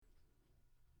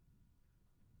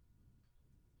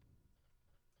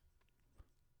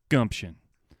Gumption,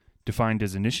 defined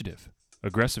as initiative,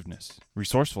 aggressiveness,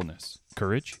 resourcefulness,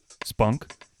 courage,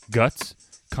 spunk, guts,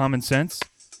 common sense,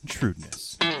 and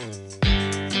shrewdness.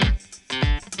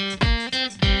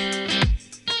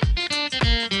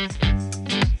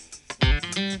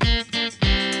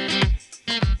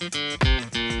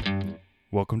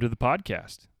 Welcome to the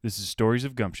podcast. This is Stories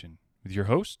of Gumption with your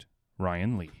host,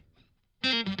 Ryan Lee.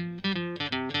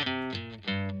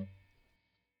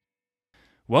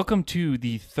 Welcome to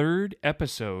the third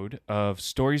episode of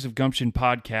Stories of Gumption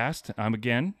podcast. I'm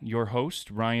again your host,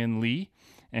 Ryan Lee,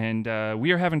 and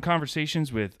we are having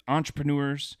conversations with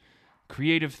entrepreneurs,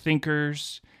 creative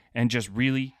thinkers, and just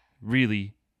really,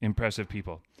 really impressive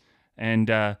people. And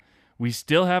we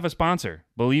still have a sponsor,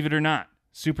 believe it or not.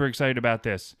 Super excited about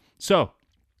this. So,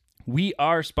 we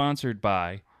are sponsored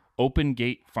by Open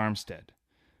Gate Farmstead.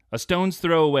 A stone's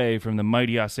throw away from the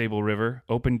mighty AuSable River,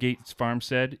 Open Gates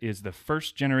Farmstead is the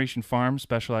first-generation farm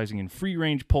specializing in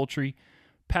free-range poultry,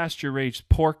 pasture-raised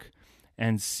pork,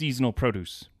 and seasonal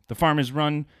produce. The farm is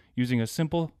run using a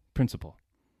simple principle.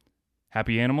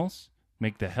 Happy animals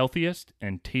make the healthiest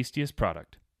and tastiest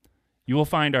product. You will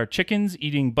find our chickens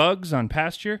eating bugs on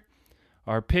pasture,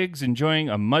 our pigs enjoying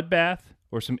a mud bath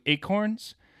or some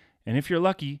acorns, and if you're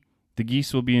lucky, the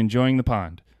geese will be enjoying the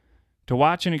pond. To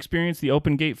watch and experience the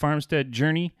Open Gate Farmstead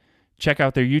journey, check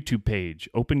out their YouTube page,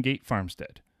 Open Gate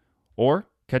Farmstead, or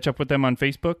catch up with them on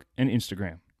Facebook and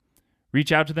Instagram.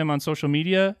 Reach out to them on social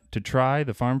media to try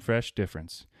the Farm Fresh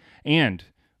difference. And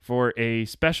for a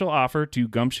special offer to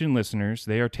Gumption listeners,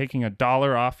 they are taking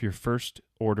 $1 off your first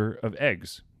order of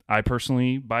eggs. I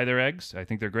personally buy their eggs. I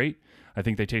think they're great. I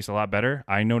think they taste a lot better.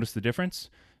 I notice the difference.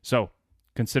 So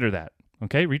consider that.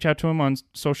 Okay, reach out to them on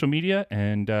social media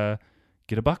and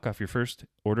get $1 off your first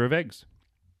order of eggs.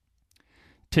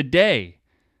 Today,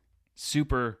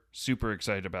 super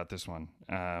excited about this one.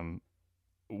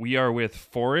 We are with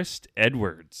Forrest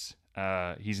Edwards.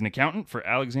 He's an accountant for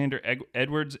Alexander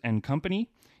Edwards and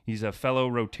Company. He's a fellow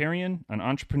Rotarian, an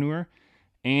entrepreneur,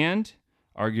 and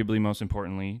arguably most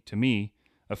importantly to me,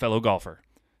 a fellow golfer.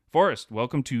 Forrest,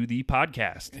 welcome to the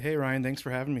podcast. Hey, Ryan. Thanks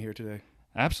for having me here today.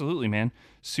 Absolutely, man.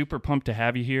 Super pumped to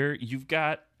have you here. You've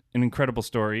got an incredible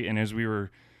story, and as we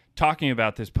were talking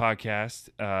about this podcast,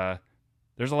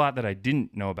 there's a lot that I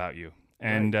didn't know about you,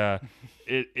 and right.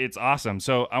 It's awesome.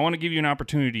 So I want to give you an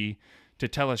opportunity to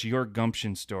tell us your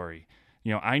gumption story.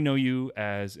 You know, I know you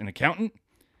as an accountant,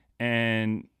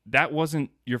 and that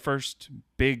wasn't your first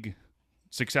big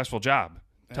successful job.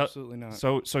 Absolutely not.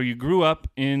 So you grew up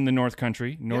in the North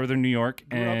Country, Northern New York,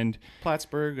 and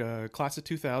Plattsburgh, class of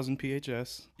 2000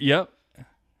 PHS. Yep.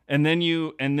 And then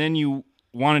you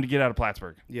wanted to get out of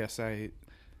Plattsburgh. Yes, I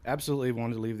absolutely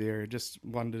wanted to leave the area. Just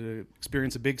wanted to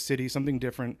experience a big city, something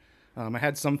different. I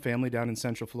had some family down in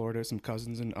Central Florida, some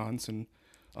cousins and aunts and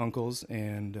uncles,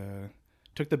 and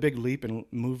took the big leap and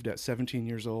moved at 17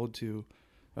 years old to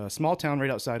a small town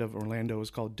right outside of Orlando. It was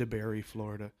called DeBary,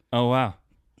 Florida. Oh, wow.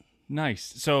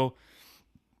 Nice. So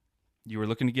you were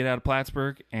looking to get out of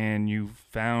Plattsburgh, and you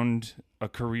found a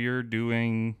career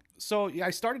doing... So yeah, I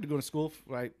started to go to school.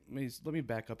 Let me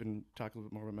back up and talk a little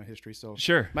bit more about my history. So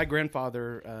sure. My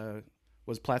grandfather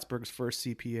was Plattsburgh's first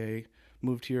CPA,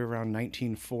 moved here around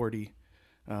 1940,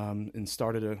 and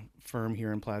started a firm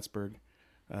here in Plattsburgh.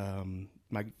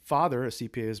 My father, a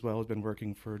CPA as well, has been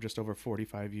working for just over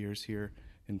 45 years here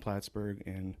in Plattsburgh,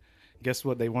 and guess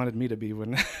what they wanted me to be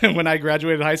when when I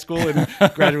graduated high school and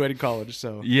graduated college.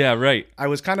 So yeah, right. I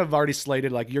was kind of already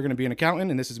slated, like, you're going to be an accountant,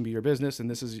 and this is going to be your business, and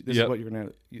this is what you're going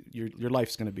to your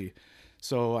life's going to be.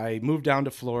 So I moved down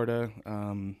to Florida,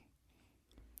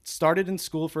 started in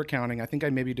school for accounting. I think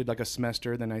I maybe did like a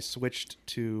semester. Then I switched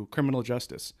to criminal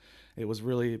justice. It was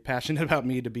really passionate about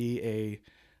me to be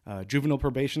a juvenile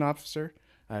probation officer.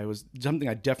 It was something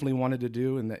I definitely wanted to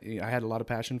do, and that I had a lot of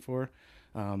passion for.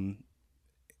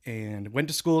 And went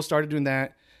to school, started doing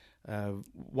that.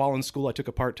 While in school, I took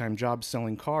a part-time job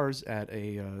selling cars at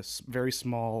a very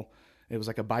small, it was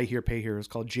like a buy here, pay here. It was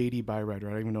called JD Byrider. I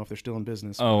don't even know if they're still in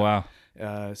business. Oh,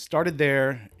 wow. Started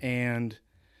there and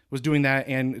was doing that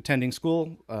and attending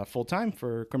school full-time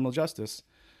for criminal justice.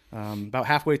 About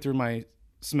halfway through my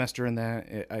semester in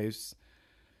that, I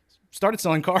started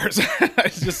selling cars.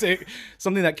 It's just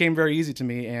something that came very easy to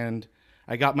me, and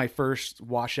I got my first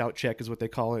washout check, is what they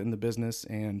call it in the business,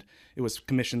 and it was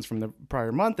commissions from the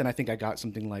prior month, and I think I got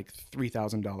something like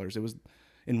 $3,000. It was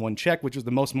in one check, which was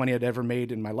the most money I'd ever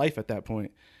made in my life at that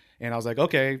point. And I was like,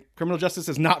 okay, criminal justice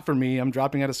is not for me. I'm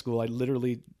dropping out of school. I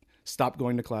literally stopped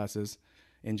going to classes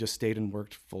and just stayed and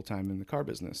worked full-time in the car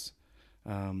business.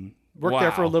 Worked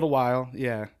there for a little while,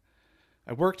 yeah.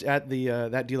 I worked at the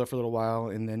that dealer for a little while,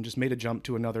 and then just made a jump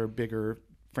to another bigger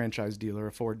franchise dealer,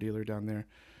 a Ford dealer down there.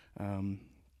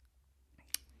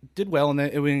 Did well in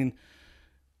that. I mean,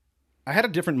 I had a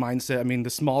different mindset. I mean, the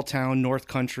small town, North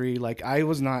Country, like I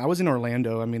was in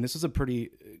Orlando. I mean, this is a pretty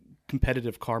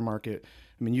competitive car market.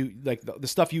 I mean, you like the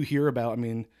stuff you hear about. I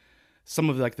mean, some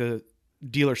of like the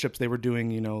dealerships, they were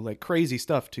doing, like crazy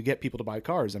stuff to get people to buy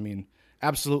cars. I mean,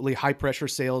 absolutely high pressure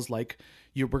sales. Like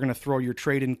we're going to throw your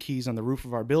trade-in keys on the roof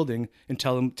of our building and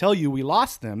tell you we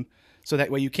lost them. So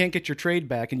that way you can't get your trade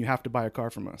back and you have to buy a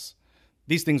car from us.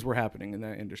 These things were happening in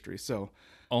that industry. So,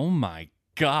 oh my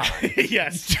God.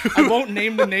 Yes. Dude. I won't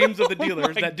name the names of the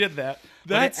dealers that did that.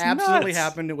 That's but it absolutely nuts.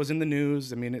 happened. It was in the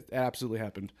news. I mean, it absolutely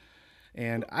happened.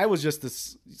 And I was just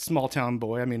this small town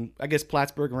boy. I mean, I guess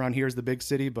Plattsburgh around here is the big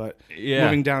city, but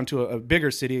moving down to a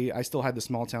bigger city, I still had the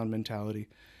small town mentality.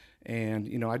 And,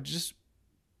 I just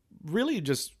really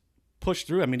just pushed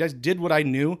through. I mean, I just did what I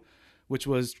knew, which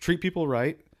was treat people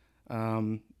right,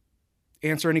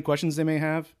 answer any questions they may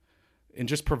have, and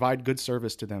just provide good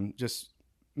service to them. Just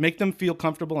make them feel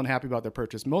comfortable and happy about their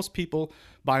purchase. Most people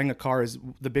buying a car is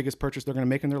the biggest purchase they're going to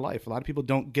make in their life. A lot of people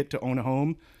don't get to own a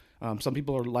home. Some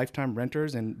people are lifetime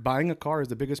renters, and buying a car is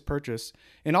the biggest purchase,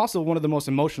 and also one of the most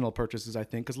emotional purchases, I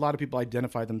think, because a lot of people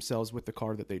identify themselves with the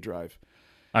car that they drive.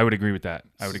 I would agree with that.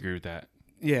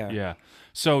 Yeah. Yeah.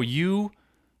 So you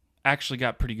actually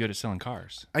got pretty good at selling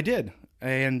cars. I did,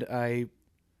 and I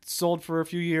sold for a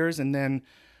few years, and then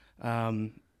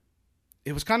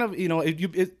it was kind of,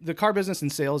 the car business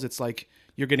and sales, it's like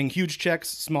you're getting huge checks,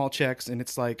 small checks, and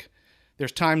it's like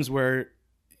there's times where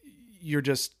you're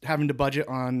just having to budget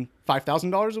on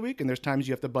 $5,000 a week, and there's times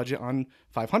you have to budget on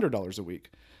 $500 a week.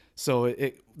 So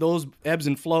those ebbs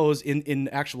and flows in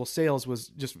actual sales was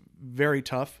just very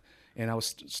tough. And I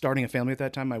was starting a family at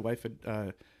that time. My wife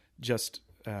had just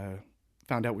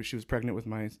found out she was pregnant with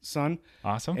my son.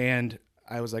 Awesome. And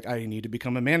I was like, I need to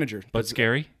become a manager. But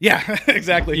scary? Yeah,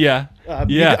 exactly. Yeah.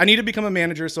 I need to become a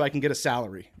manager so I can get a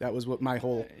salary. That was what my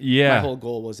whole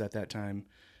goal was at that time.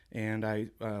 And I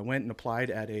went and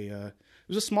applied at it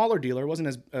was a smaller dealer. It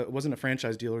wasn't a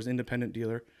franchise dealer. It was an independent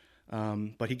dealer.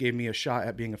 But he gave me a shot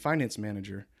at being a finance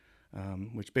manager,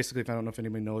 which basically, if I don't know if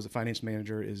anybody knows, a finance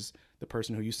manager is the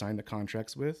person who you sign the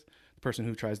contracts with, the person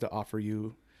who tries to offer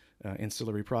you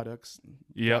ancillary products,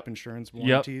 gap insurance,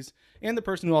 warranties, and the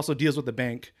person who also deals with the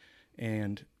bank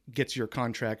and gets your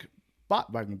contract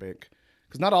bought by the bank.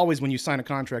 Because not always when you sign a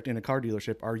contract in a car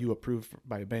dealership are you approved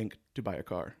by a bank to buy a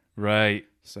car. Right.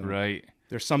 So right.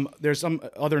 There's some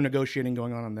other negotiating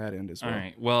going on that end as well. All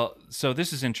right. Well, so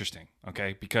this is interesting,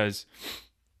 okay? Because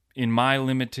in my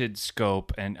limited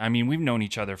scope, and I mean, we've known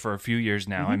each other for a few years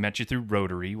now. I met you through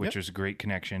Rotary, which was a great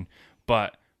connection.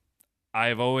 But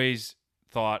I've always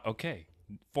thought, okay,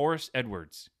 Forrest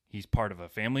Edwards, he's part of a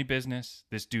family business.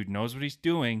 This dude knows what he's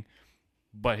doing,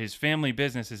 but his family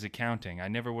business is accounting. I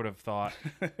never would have thought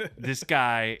this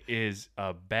guy is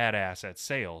a badass at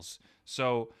sales.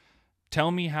 So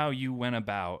tell me how you went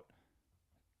about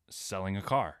selling a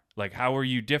car. Like, how were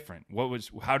you different?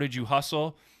 How did you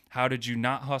hustle? How did you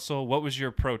not hustle? What was your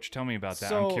approach? Tell me about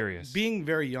that. I'm curious. Being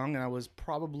very young, and I was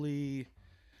probably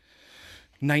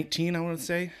 19, I want to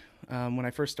say, when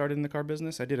I first started in the car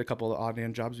business. I did a couple of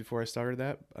odd-end jobs before I started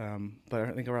that, but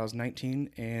I think around I was 19,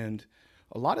 and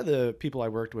a lot of the people I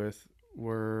worked with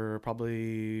were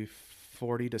probably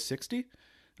 40 to 60,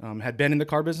 had been in the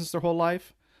car business their whole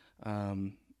life,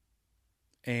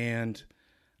 and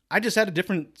I just had a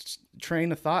different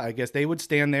train of thought. I guess they would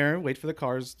stand there, wait for the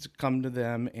cars to come to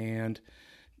them, and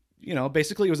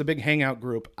basically it was a big hangout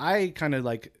group. I kind of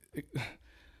like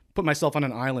put myself on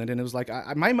an island, and it was like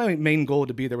my main goal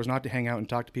to be there was not to hang out and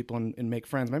talk to people and make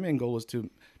friends. My main goal was to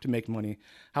make money.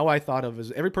 How I thought of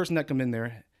is every person that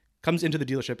comes into the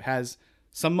dealership has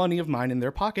some money of mine in their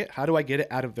pocket. How do I get it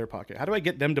out of their pocket? How do I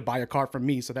get them to buy a car from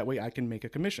me so that way I can make a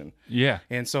commission? Yeah.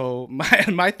 And so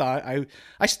my thought,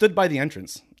 I stood by the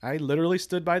entrance. I literally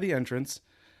stood by the entrance,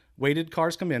 waited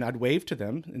cars come in. I'd wave to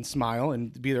them and smile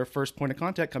and be their first point of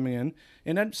contact coming in.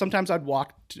 And then sometimes I'd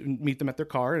walk to meet them at their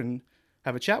car and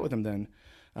have a chat with them then.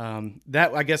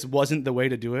 That, I guess, wasn't the way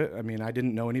to do it. I mean, I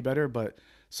didn't know any better, but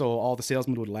so all the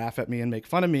salesmen would laugh at me and make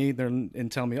fun of me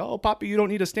and tell me, "Oh, Poppy, you don't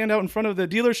need to stand out in front of the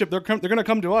dealership. They're going to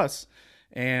come to us."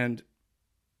 And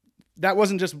that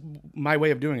wasn't just my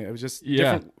way of doing it. It was just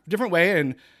different way.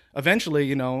 And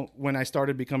eventually, when I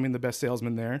started becoming the best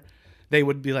salesman there, they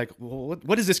would be like, "Well,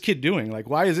 what is this kid doing? Like,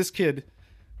 why is this kid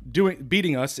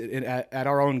beating us at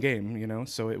our own game?"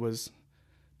 So it was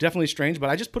definitely strange, but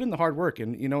I just put in the hard work,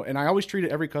 and and I always treated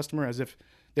every customer as if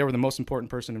they were the most important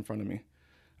person in front of me.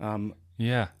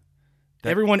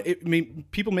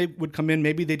 People would come in.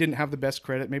 Maybe they didn't have the best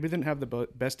credit. Maybe they didn't have the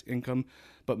best income,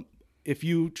 but if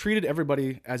you treated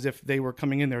everybody as if they were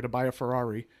coming in there to buy a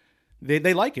Ferrari,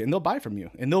 they like it and they'll buy from you.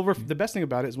 And the best thing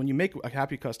about it is when you make a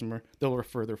happy customer, they'll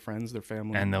refer their friends, their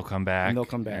family, and they'll come back.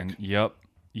 And, yep.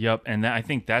 And I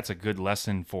think that's a good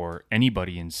lesson for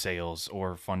anybody in sales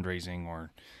or fundraising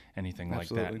or anything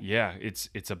Absolutely. like that. Yeah,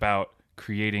 it's about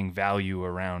creating value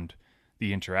around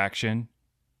the interaction,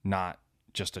 not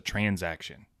just a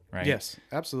transaction, right? Yes,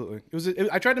 absolutely.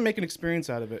 I tried to make an experience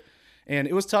out of it, and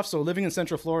it was tough. So living in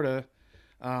Central Florida,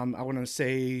 I want to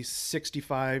say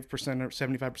 65% or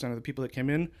 75% of the people that came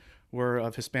in were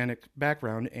of Hispanic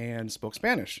background and spoke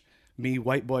Spanish. Me,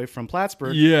 white boy from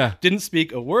Plattsburgh, didn't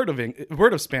speak a word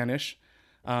of Spanish,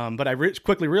 but I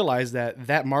quickly realized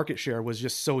that market share was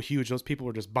just so huge. Those people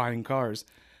were just buying cars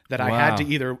that I had to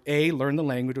either learn the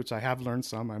language, which I have learned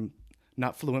some. I'm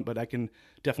not fluent, but I can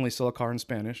definitely sell a car in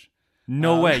Spanish.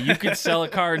 No way. You could sell a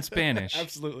car in Spanish.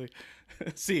 Absolutely.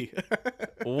 See.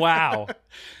 Wow.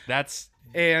 That's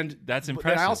impressive.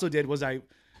 What I also did was I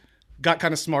got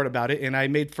kind of smart about it, and I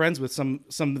made friends with some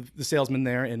of the salesmen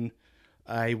there, and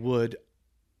I would.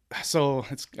 So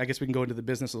I guess we can go into the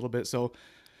business a little bit. So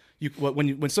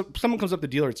when someone comes up to the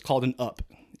dealer, it's called an up.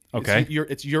 Okay.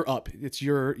 It's your up. It's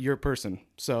your person.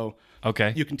 So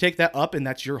okay, you can take that up, and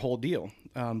that's your whole deal.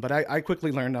 But I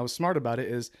quickly learned, I was smart about it,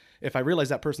 is if I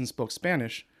realized that person spoke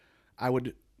Spanish, I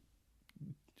would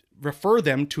refer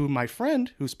them to my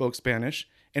friend who spoke Spanish,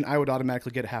 and I would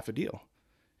automatically get half a deal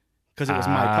because it was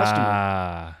my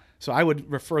customer. So I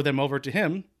would refer them over to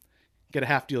him, get a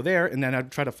half deal there, and then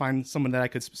I'd try to find someone that I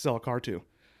could sell a car to.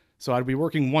 So I'd be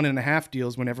working 1.5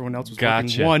 deals when everyone else was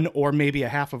working one or maybe a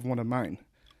half of one of mine.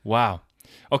 Wow.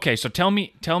 Okay, so tell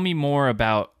me more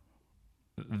about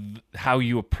how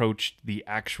you approached the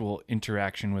actual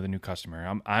interaction with a new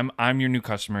customer. I'm your new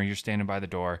customer. You're standing by the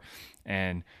door,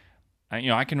 and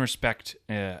I can respect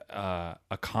a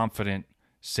confident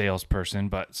salesperson,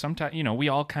 but sometimes we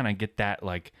all kind of get that,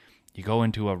 like, you go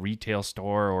into a retail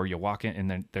store or you walk in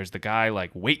and then there's the guy like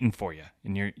waiting for you,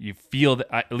 and you feel that,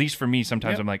 at least for me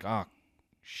sometimes, I'm like, oh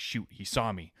shoot, he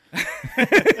saw me.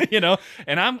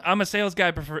 And I'm a sales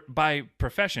guy by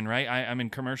profession, right? I'm in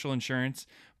commercial insurance,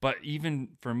 but even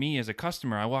for me as a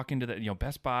customer, I walk into the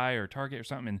Best Buy or Target or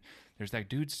something, and there's that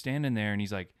dude standing there, and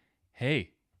he's like,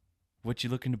 "Hey, what you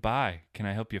looking to buy? Can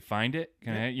I help you find it?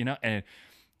 Can I?" And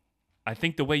I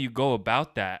think the way you go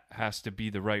about that has to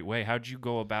be the right way. How'd you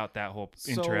go about that whole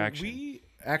interaction? So we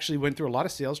actually went through a lot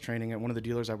of sales training at one of the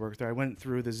dealers I worked there. I went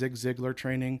through the Zig Ziglar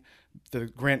training, the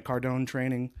Grant Cardone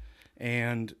training,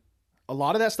 and a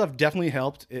lot of that stuff definitely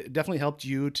helped. It definitely helped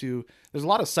you to. There's a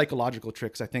lot of psychological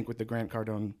tricks, I think, with the Grant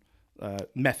Cardone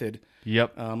method.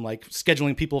 Yep. Like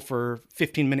scheduling people for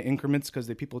 15-minute increments, because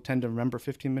people tend to remember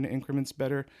 15-minute increments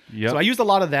better. Yep. So I used a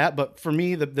lot of that, but for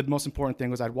me, the most important thing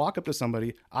was I'd walk up to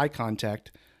somebody, eye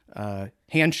contact,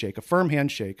 handshake, a firm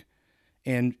handshake,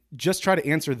 and just try to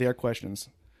answer their questions.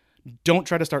 Don't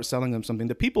try to start selling them something.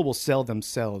 The people will sell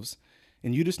themselves,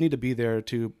 and you just need to be there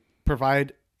to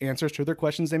provide answers to their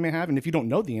questions they may have. And if you don't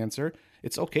know the answer,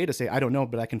 it's okay to say, I don't know,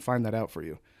 but I can find that out for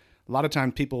you. A lot of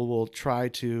times people will try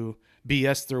to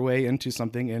BS their way into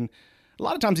something, and a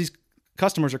lot of times these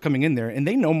customers are coming in there and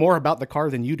they know more about the car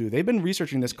than you do. They've been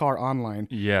researching this car online.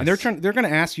 Yes. And they're going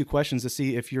to ask you questions to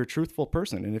see if you're a truthful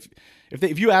person. And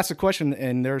if you ask a question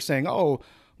and they're saying, "Oh,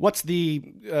 what's the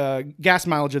gas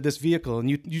mileage of this vehicle?" and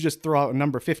you just throw out a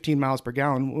number, 15 miles per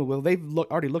gallon, well, they've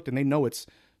already looked and they know it's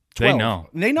 12.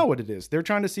 They know what it is. They're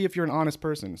trying to see if you're an honest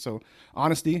person. So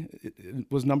honesty it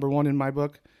was number one in my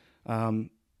book.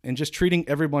 And just treating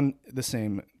everyone the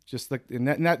same, just like, and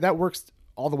that works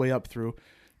all the way up through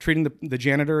treating the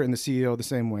janitor and the CEO the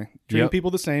same way, treating people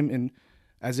the same and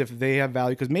as if they have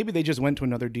value, because maybe they just went to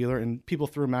another dealer and people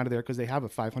threw them out of there because they have a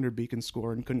 500 Beacon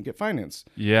score and couldn't get finance.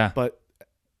 Yeah. But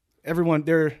everyone,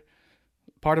 they're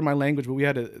part of my language,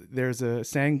 but there's a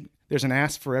saying, there's an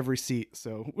ass for every seat.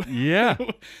 So yeah,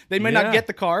 they may not get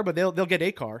the car, but they'll get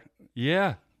a car.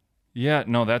 Yeah. Yeah,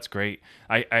 no, that's great.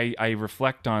 I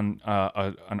reflect on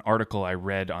an article I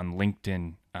read on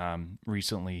LinkedIn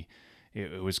recently.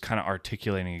 It was kind of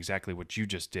articulating exactly what you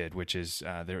just did, which is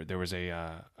there was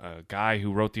a guy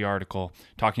who wrote the article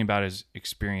talking about his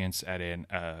experience at an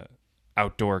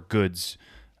outdoor goods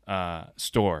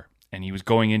store, and he was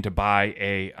going in to buy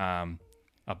a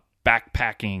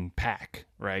backpacking pack,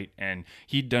 right? And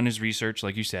he'd done his research,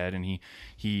 like you said, and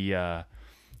he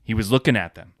was looking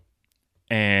at them.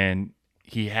 And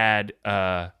he had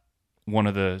one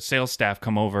of the sales staff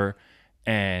come over,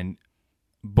 and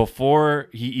before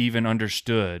he even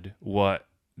understood what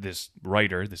this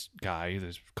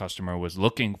customer was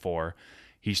looking for,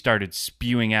 he started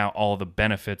spewing out all the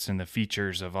benefits and the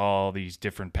features of all these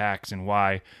different packs and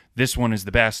why this one is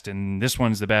the best and this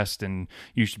one's the best and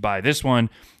you should buy this one.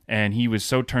 And he was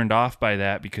so turned off by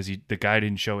that because the guy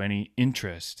didn't show any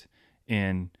interest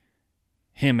in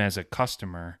him as a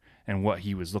customer and what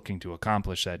he was looking to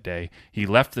accomplish that day. He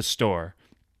left the store.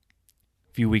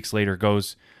 A few weeks later,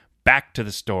 goes back to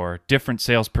the store, different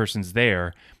salesperson's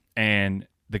there, and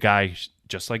the guy,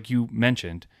 just like you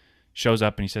mentioned, shows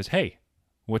up and he says, "Hey,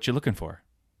 what you looking for?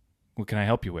 What can I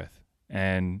help you with?"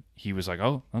 And he was like,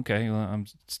 "Oh, okay." Well, I'm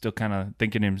still kind of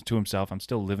thinking to himself, I'm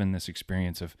still living this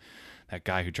experience of that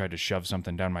guy who tried to shove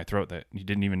something down my throat that he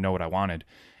didn't even know what I wanted.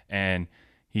 And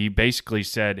he basically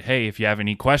said, "Hey, if you have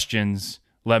any questions,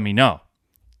 let me know."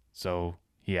 So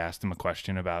he asked him a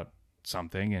question about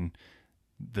something, and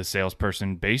the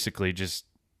salesperson basically just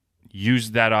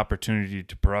used that opportunity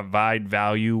to provide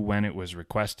value when it was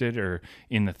requested or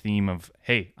in the theme of,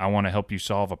 "Hey, I want to help you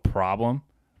solve a problem,"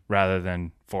 rather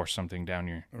than force something down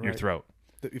your throat.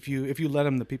 If you let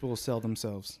them, the people will sell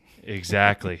themselves.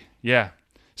 Exactly. Yeah.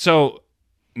 So,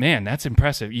 man, that's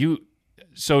impressive.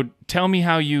 So tell me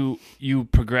how you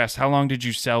progressed. How long did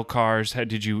you sell cars?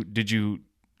 Did you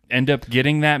end up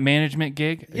getting that management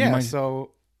gig? Yeah.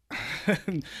 So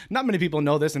not many people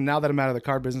know this, and now that I'm out of the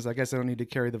car business, I guess I don't need to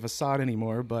carry the facade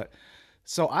anymore. But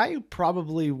so I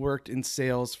probably worked in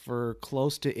sales for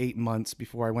close to 8 months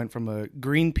before I went from a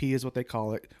green pea, is what they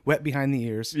call it, wet behind the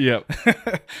ears, Yep.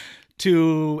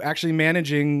 to actually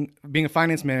being a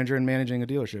finance manager and managing a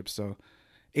dealership. So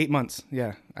 8 months.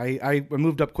 Yeah. I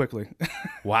moved up quickly.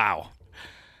 Wow.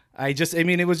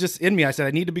 It was just in me. I said,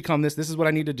 I need to become this. This is what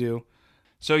I need to do.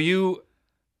 So you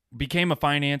became a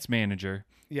finance manager.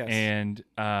 Yes. And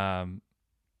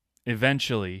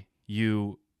eventually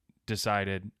you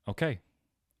decided, okay,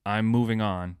 I'm moving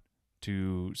on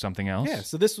to something else. Yeah.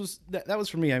 So that was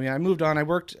for me. I mean, I moved on. I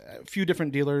worked a few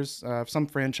different dealers, some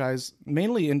franchise,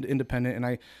 mainly independent. And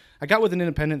I got with an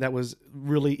independent that was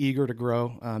really eager to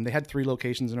grow. They had 3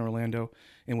 locations in Orlando,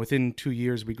 and within 2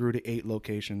 years we grew to 8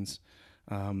 locations,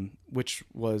 which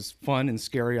was fun and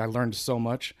scary. I learned so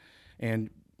much, and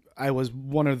I was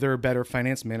one of their better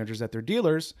finance managers at their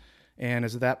dealers. And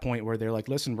it's at that point where they're like,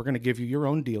 "Listen, we're going to give you your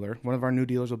own dealer. One of our new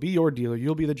dealers will be your dealer.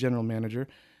 You'll be the general manager,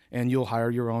 and you'll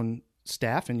hire your own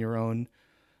staff and your own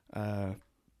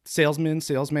salesmen,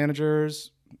 sales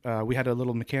managers." We had a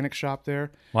little mechanic shop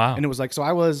there. Wow. And it was like, so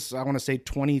I want to say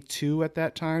 22 at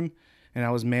that time, and I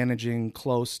was managing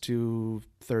close to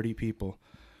 30 people,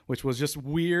 which was just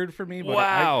weird for me. But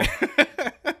wow.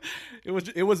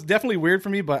 It was definitely weird for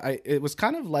me, but it was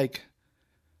kind of like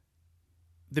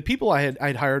the people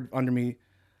I'd hired under me,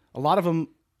 a lot of them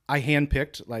I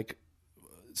handpicked, like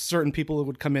certain people that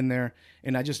would come in there,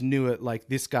 and I just knew it, like,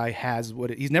 this guy has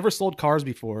he's never sold cars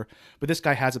before, but this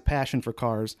guy has a passion for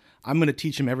cars. I'm going to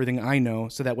teach him everything I know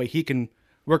so that way he can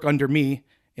work under me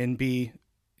and be,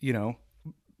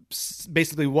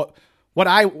 basically what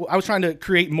I was trying to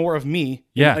create more of me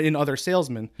in other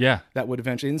salesmen. Yeah. That would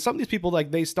eventually, and some of these people,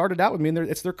 like, they started out with me and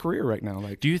it's their career right now.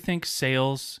 Like, do you think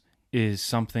sales is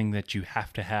something that you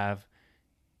have to have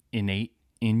innate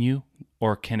in you,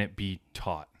 or can it be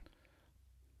taught?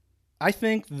 I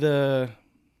think it's a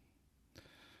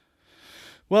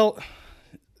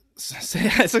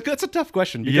tough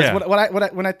question, because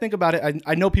when I think about it,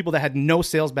 I know people that had no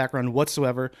sales background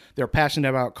whatsoever. They're passionate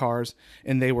about cars,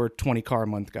 and they were 20 car a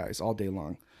month guys all day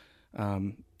long.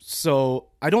 So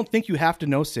I don't think you have to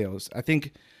know sales. I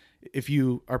think if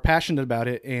you are passionate about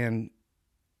it and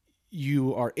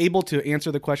you are able to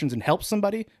answer the questions and help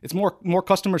somebody, it's more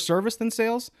customer service than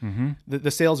sales. Mm-hmm. The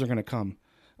sales are going to come.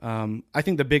 I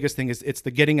think the biggest thing is it's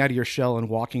the getting out of your shell and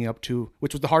walking up to,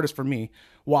 which was the hardest for me,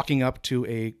 walking up to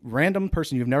a random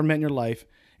person you've never met in your life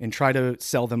and try to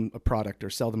sell them a product or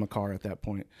sell them a car at that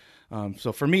point.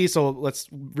 So for me, let's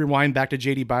rewind back to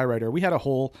JD Byrider. We had a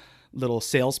whole little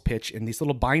sales pitch in this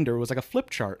little binder. It was like a flip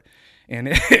chart. And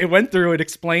it went through, it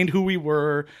explained who we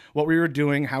were, what we were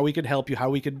doing, how we could help you, how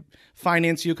we could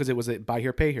finance you, because it was a buy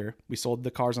here, pay here. We sold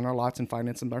the cars on our lots and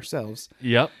financed them ourselves.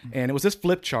 Yep. And it was this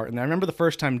flip chart. And I remember the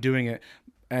first time doing it,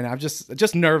 and I'm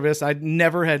just nervous. I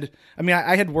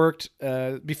had worked,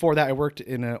 before that, I worked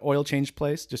in an oil change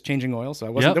place, just changing oil.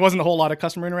 So there wasn't a whole lot of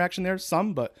customer interaction there,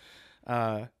 but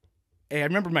I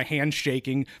remember my hands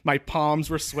shaking. My palms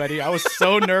were sweaty. I was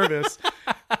so nervous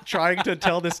trying to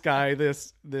tell this guy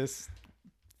this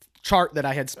chart that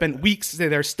I had spent weeks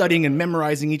there studying and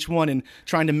memorizing each one and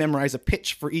trying to memorize a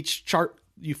pitch for each chart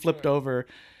you flipped over.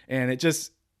 And it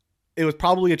was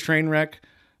probably a train wreck.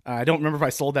 I don't remember if I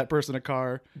sold that person a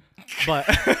car, but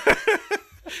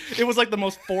It was like the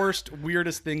most forced,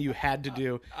 weirdest thing you had to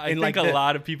do. I and think like a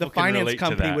lot of people the can finance relate to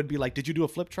company that. would be like, "Did you do a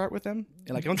flip chart with them?"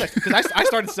 And like, because I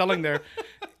started selling there,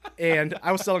 and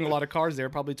I was selling a lot of cars there,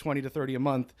 probably 20 to 30 a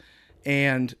month,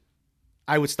 and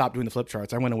I would stop doing the flip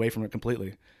charts. I went away from it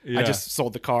completely. Yeah. I just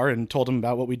sold the car and told them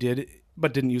about what we did,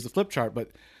 but didn't use the flip chart. But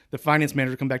the finance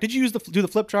manager would come back, "Did you do the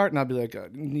flip chart?" And I'd be like,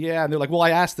 "Yeah." And they're like, "Well, I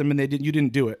asked them, and you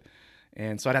didn't do it."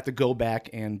 And so I'd have to go back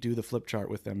and do the flip chart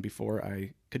with them before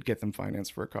I could get them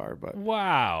financed for a car. But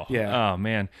Wow. Yeah. Oh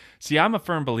man. See, I'm a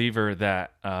firm believer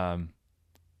that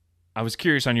I was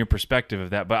curious on your perspective of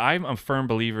that, but I'm a firm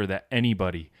believer that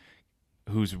anybody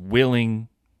who's willing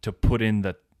to put in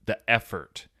the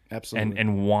effort absolutely,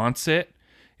 and wants it,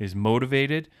 is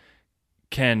motivated,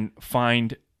 can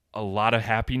find a lot of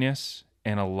happiness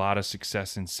and a lot of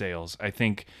success in sales. I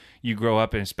think you grow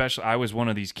up, and especially I was one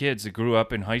of these kids that grew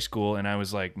up in high school, and I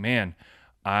was like, man,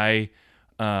 I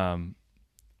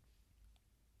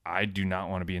do not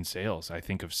want to be in sales. I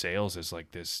think of sales as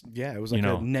like this. yeah, it was like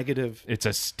a negative. It's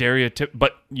a stereotype,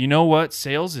 but you know what?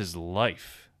 Sales is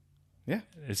life. Yeah,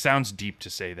 It sounds deep to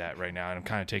say that right now, and I'm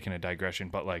kind of taking a digression,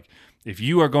 but like if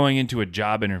you are going into a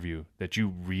job interview that you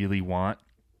really want,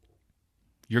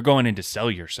 you're going in to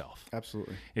sell yourself.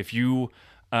 absolutely. If you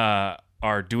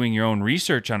are doing your own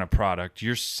research on a product,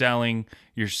 you're selling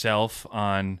yourself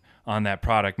on that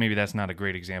product. Maybe that's not a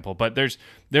great example, but there's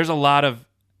a lot of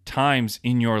times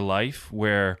in your life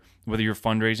where whether you're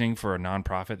fundraising for a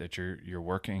nonprofit that you're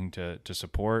working to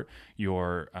support,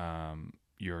 you're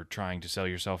trying to sell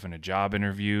yourself in a job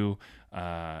interview,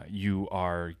 you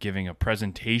are giving a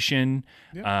presentation,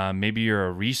 maybe you're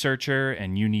a researcher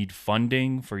and you need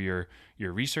funding for your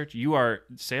research.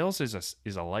 Sales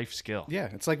is a life skill. Yeah,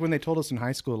 it's like when they told us in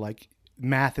high school, like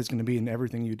math is going to be in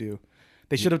everything you do.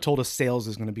 They should have told us sales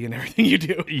is going to be in everything you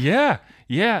do. Yeah.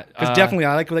 Because definitely,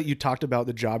 I like that you talked about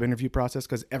the job interview process,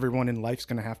 because everyone in life's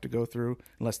going to have to go through,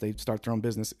 unless they start their own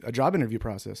business, a job interview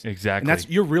process. Exactly. And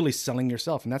you're really selling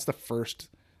yourself, and that's the first,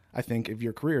 I think, of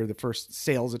your career, the first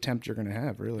sales attempt you're going to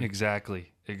have, really.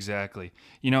 Exactly.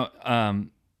 You know,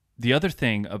 the other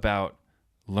thing about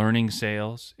learning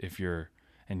sales,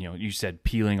 you said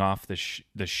peeling off the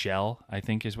shell, I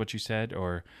think is what you said,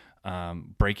 or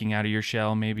breaking out of your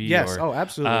shell, maybe. Yes.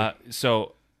 Absolutely.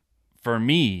 So for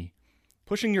me,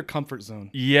 pushing your comfort zone.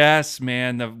 Yes,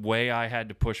 man. The way I had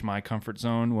to push my comfort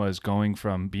zone was going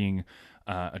from being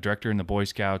a director in the Boy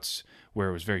Scouts, where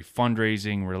it was very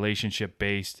fundraising, relationship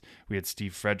based. We had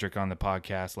Steve Frederick on the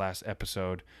podcast last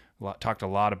episode, talked a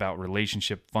lot about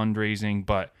relationship fundraising,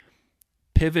 but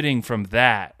pivoting from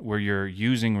that, where you're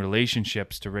using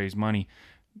relationships to raise money,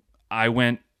 I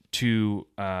went to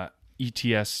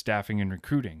ETS Staffing and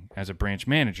Recruiting as a branch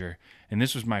manager, and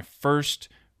this was my first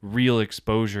real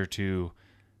exposure to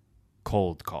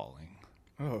cold calling.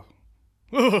 Oh.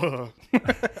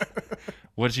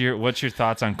 What's your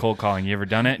thoughts on cold calling? You ever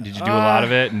done it? Did you do a lot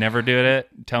of it? Never did it?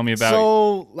 Tell me about it.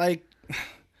 So, like,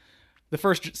 the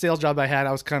first sales job I had,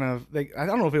 I was kind of like, I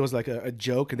don't know if it was like a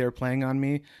joke they were playing on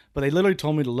me, but they literally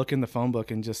told me to look in the phone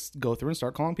book and just go through and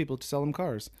start calling people to sell them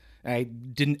cars. I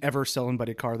didn't ever sell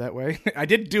anybody a car that way. I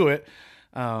did do it,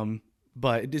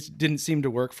 but it just didn't seem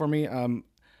to work for me.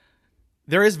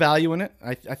 There is value in it.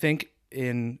 I think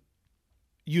in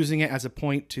using it as a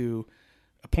point of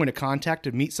contact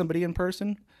to meet somebody in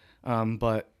person.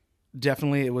 But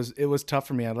definitely it was tough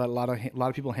for me. I let a lot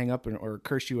of people hang up or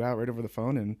curse you out right over the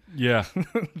phone, and yeah,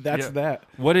 that's that.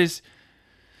 What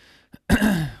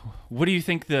do you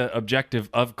think the objective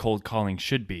of cold calling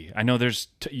should be? I know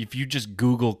if you just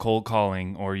Google cold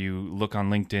calling, or you look on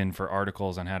LinkedIn for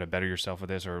articles on how to better yourself with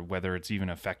this, or whether it's even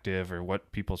effective, or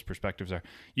what people's perspectives are,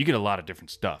 you get a lot of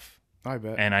different stuff. I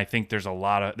bet. And I think there's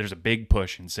a big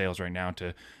push in sales right now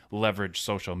to leverage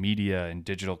social media and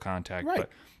digital contact. Right. But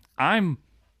I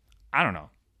don't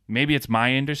know, maybe it's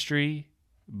my industry,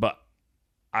 but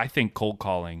I think cold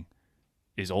calling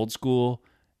is old school,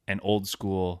 and old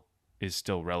school is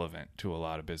still relevant to a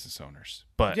lot of business owners.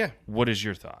 But yeah. What is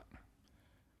your thought?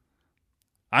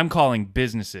 I'm calling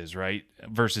businesses, right,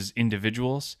 versus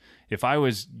individuals. If I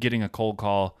was getting a cold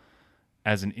call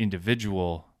as an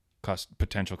individual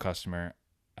potential customer,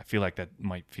 I feel like that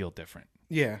might feel different.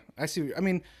 Yeah, I see. I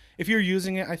mean, if you're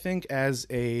using it, I think, as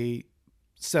a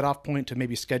set off point to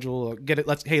maybe schedule,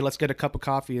 let's get a cup of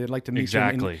coffee. I'd like to meet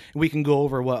Exactly. you, and we can go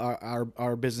over what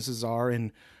our businesses are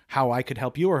and how I could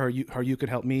help you, or how you could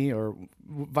help me, or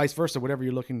vice versa, whatever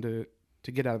you're looking to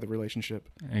get out of the relationship.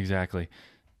 Exactly.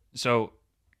 So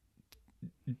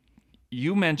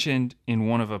you mentioned in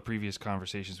one of the previous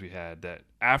conversations we had that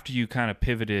after you kind of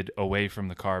pivoted away from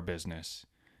the car business,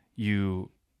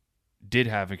 you did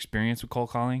have experience with cold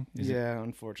calling.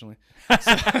 Unfortunately.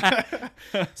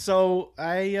 So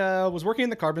I was working in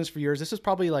the car business for years. This is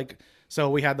probably so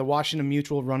we had the Washington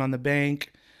Mutual run on the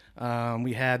bank.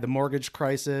 We had the mortgage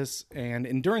crisis.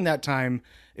 And during that time,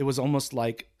 it was almost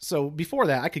so before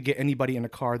that, I could get anybody in a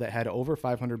car that had over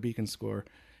 500 Beacon score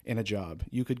in a job.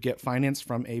 You could get finance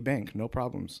from a bank, no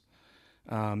problems.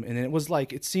 And it was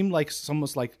it seemed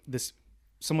almost like this,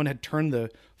 someone had turned the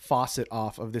faucet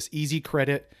off of this easy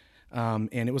credit.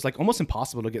 And it was almost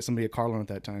impossible to get somebody a car loan at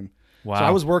that time. Wow. So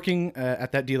I was working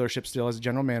at that dealership still as a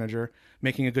general manager,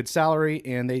 making a good salary.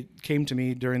 And they came to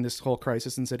me during this whole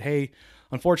crisis and said, hey,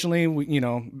 unfortunately,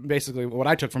 basically what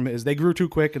I took from it is they grew too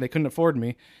quick and they couldn't afford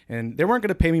me. And they weren't going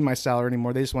to pay me my salary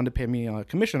anymore. They just wanted to pay me a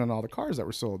commission on all the cars that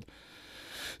were sold.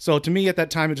 So to me at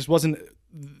that time, it just wasn't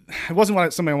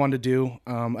something I wanted to do.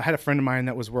 I had a friend of mine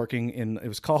that was working it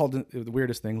was called, the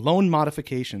weirdest thing, loan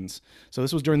modifications. So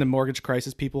this was during the mortgage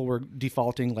crisis. People were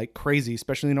defaulting like crazy,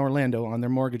 especially in Orlando, on their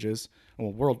mortgages,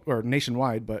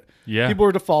 nationwide, but people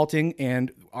were defaulting,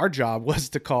 and our job was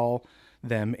to call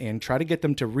them and try to get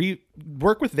them to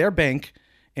work with their bank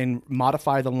and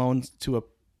modify the loans to a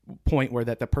point where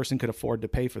that the person could afford to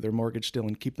pay for their mortgage still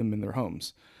and keep them in their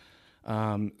homes.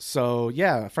 So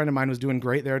a friend of mine was doing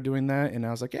great there doing that. And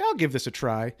I was like, yeah, I'll give this a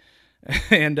try.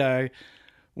 And I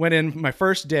went in my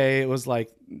first day. It was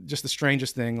just the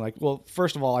strangest thing. Well,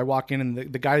 first of all, I walk in and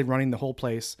the guy running the whole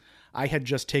place, I had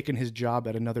just taken his job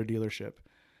at another dealership.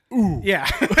 Ooh. Yeah.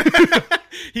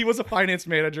 He was a finance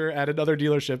manager at another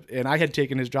dealership, and I had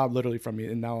taken his job literally from me.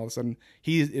 And now all of a sudden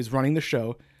he is running the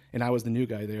show, and I was the new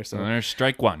guy there. So there's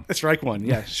strike one. Strike one,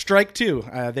 yeah. Strike two.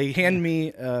 They hand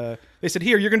me, they said,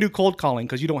 here, you're going to do cold calling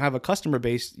because you don't have a customer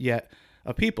base yet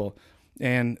of people.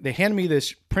 And they hand me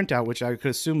this printout, which I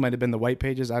could assume might have been the white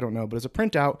pages. I don't know. But it's a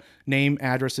printout, name,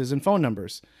 addresses, and phone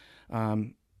numbers.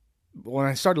 When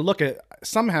I started to look at it,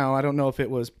 somehow, I don't know if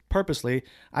it was purposely,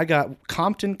 I got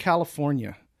Compton,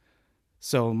 California.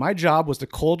 So my job was to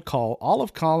cold call all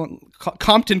of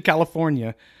Compton,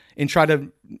 California, and try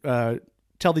to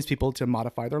tell these people to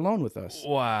modify their loan with us.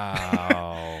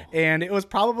 Wow. And it was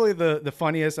probably the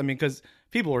funniest. I mean, because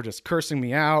people were just cursing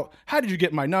me out. How did you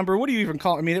get my number? What do you even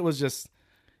call? I mean, it was just,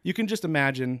 you can just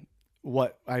imagine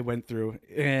what I went through.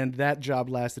 And that job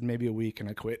lasted maybe a week and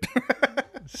I quit.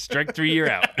 Strike three, you're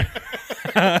out.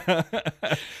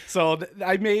 So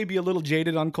I may be a little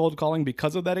jaded on cold calling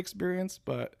because of that experience,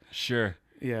 but sure.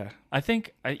 Yeah. I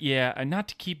think, not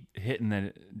to keep hitting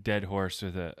the dead horse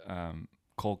or the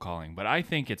cold calling, but I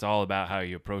think it's all about how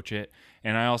you approach it.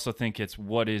 And I also think it's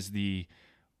what is the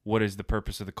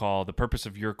purpose of the call? The purpose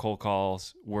of your cold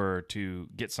calls were to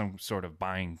get some sort of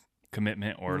buying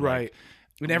commitment or right.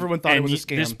 And everyone thought it was a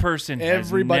scam. This person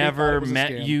has never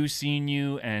met you, seen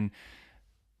you, and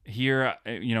here,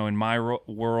 in my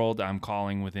world, I'm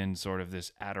calling within sort of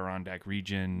this Adirondack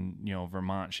region,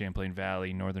 Vermont, Champlain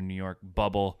Valley, Northern New York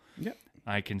bubble. Yep.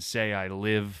 I can say I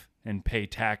live and pay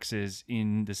taxes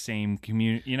in the same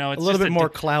community. It's a little bit more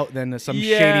clout than some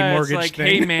shady mortgage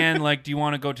thing. Hey man, do you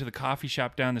want to go to the coffee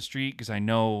shop down the street? Because I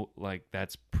know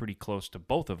that's pretty close to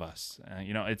both of us.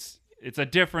 It's a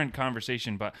different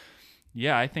conversation, but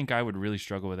yeah, I think I would really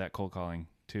struggle with that cold calling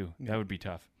too. Yeah. That would be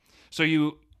tough. So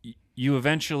you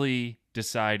eventually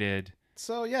decided.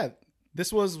 So yeah,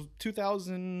 this was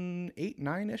 2008,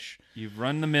 9-ish. You've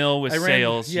run the mill with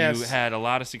sales. Yes. You had a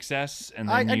lot of success, and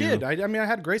then I did. I mean, I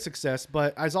had great success,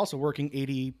 but I was also working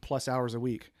 80 plus hours a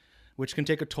week, which can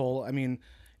take a toll. I mean,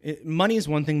 money is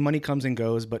one thing. Money comes and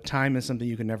goes, but time is something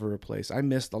you can never replace. I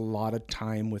missed a lot of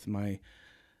time with my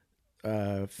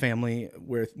family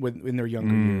in their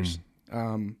younger years.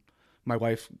 My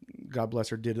wife, God bless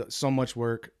her, did so much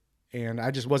work. And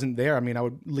I just wasn't there. I mean, I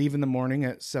would leave in the morning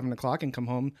at 7:00 and come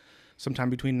home sometime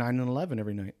between 9 and 11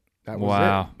 every night. That was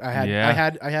it.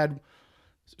 I had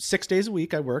 6 days a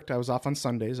week I worked. I was off on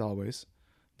Sundays always,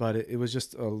 but it was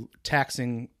just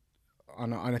taxing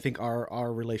on I think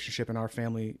our relationship and our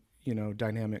family,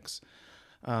 dynamics.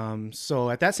 So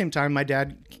at that same time, my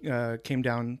dad came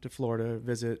down to Florida to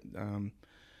visit.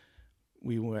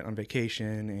 We went on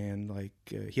vacation, and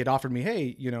he had offered me,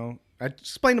 hey, I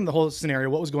explained to him the whole scenario,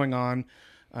 what was going on.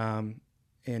 And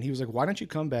he was like, why don't you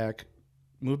come back,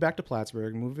 move back to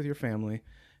Plattsburgh, move with your family,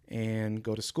 and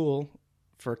go to school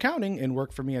for accounting and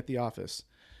work for me at the office.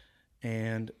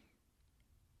 And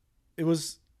it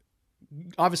was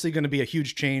obviously going to be a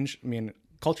huge change. I mean,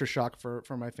 culture shock for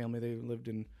my family. They lived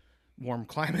in warm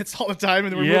climates all the time,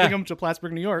 and we're moving them to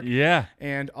Plattsburgh, New York. Yeah.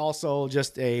 And also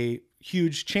just a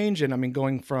huge change in,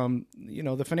 going from,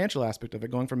 the financial aspect of it,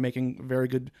 going from making very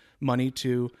good money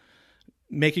to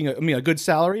making a good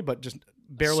salary, but just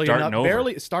barely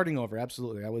starting over.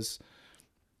 Absolutely. I was,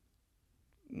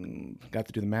 got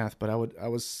to do the math, but I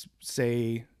was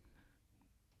say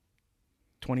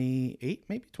 28,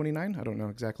 maybe 29. I don't know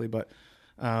exactly, but,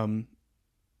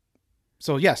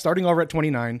 so yeah, starting over at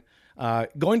 29,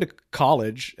 going to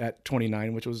college at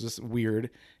 29, which was just weird,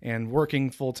 and working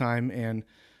full time. And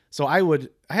so I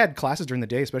had classes during the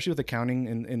day, especially with accounting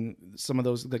and some of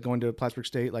those that go into Plattsburgh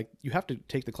State. Like, you have to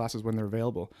take the classes when they're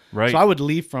available. Right. So I would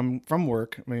leave from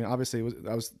work. I mean, obviously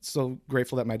I was so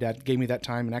grateful that my dad gave me that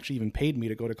time and actually even paid me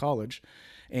to go to college.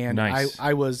 And nice.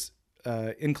 I was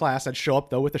in class. I'd show up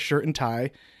though with a shirt and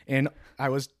tie, and I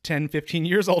was 10, 15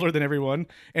 years older than everyone,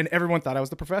 and everyone thought I was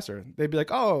the professor. They'd be like,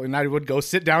 oh, and I would go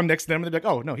sit down next to them, and they'd be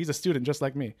like, oh, no, he's a student just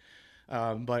like me.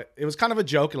 But it was kind of a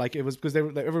joke. Like, it was because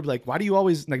everybody would be like, why do you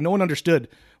always, like, no one understood.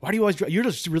 Why do you always, you're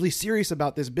just really serious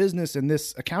about this business and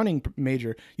this accounting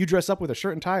major. You dress up with a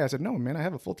shirt and tie. I said, no, man, I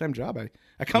have a full-time job.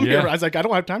 I come here. I was like, I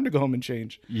don't have time to go home and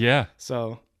change. Yeah.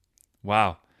 So.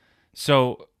 Wow.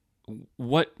 So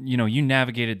what, you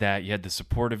navigated that. You had the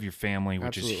support of your family,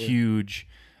 which Absolutely. is huge.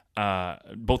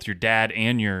 Both your dad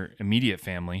and your immediate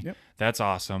family. Yep. That's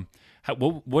awesome.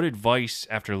 What advice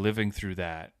after living through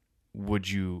that would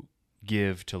you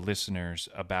give to listeners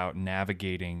about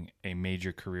navigating a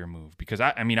major career move? Because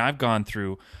I've gone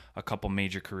through a couple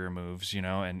major career moves,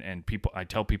 and I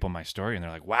tell people my story and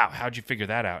they're like, wow, how'd you figure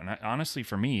that out? And honestly,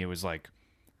 for me, it was like,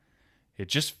 it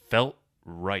just felt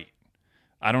right.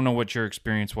 I don't know what your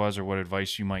experience was or what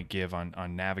advice you might give on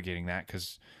navigating that,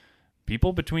 because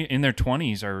people in their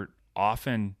 20s are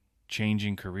often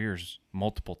changing careers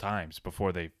multiple times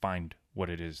before they find what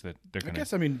it is that they're going to.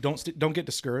 I guess, don't get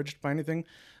discouraged by anything.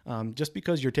 Just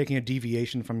because you're taking a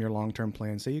deviation from your long-term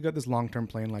plan. Say you got this long-term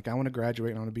plan, like, I want to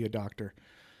graduate and I want to be a doctor.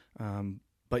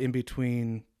 But in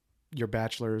between your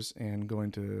bachelor's and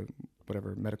going to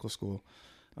whatever medical school,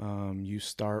 you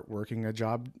start working a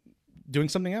job doing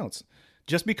something else.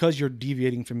 Just because you're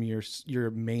deviating from your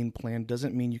main plan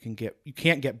doesn't mean you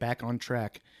can't get back on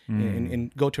track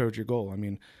and go towards your goal. I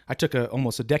mean, I took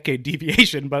almost a decade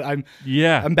deviation, but I'm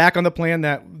back on the plan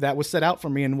that was set out for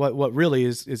me, and what really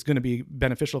is going to be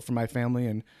beneficial for my family,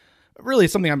 and really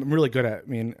something I'm really good at. I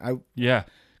mean,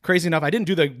 crazy enough, I didn't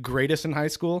do the greatest in high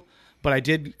school, but I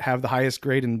did have the highest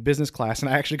grade in business class, and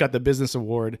I actually got the business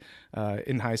award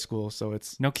in high school. So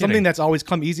it's something that's always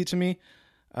come easy to me.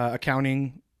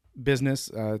 Accounting, business,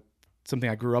 something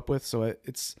I grew up with. So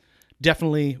it's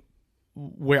definitely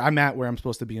where I'm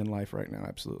supposed to be in life right now.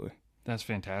 Absolutely. That's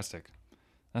fantastic.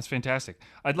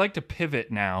 I'd like to pivot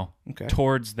now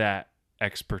towards that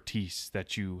expertise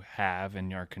that you have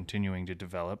and are continuing to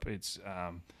develop. It's,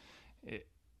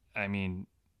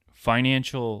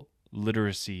 financial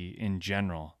literacy in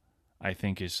general, I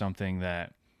think, is something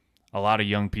that a lot of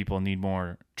young people need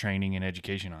more training and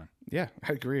education on. Yeah,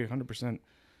 I agree 100%.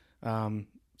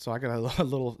 So I got a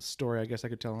little story I guess I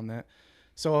could tell on that.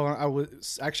 So I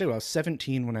was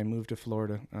 17 when I moved to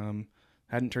Florida.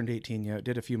 Hadn't turned 18 yet.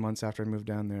 Did a few months after I moved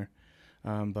down there.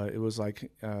 But it was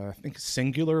like, I think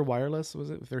Singular Wireless,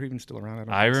 was it? If they're even still around.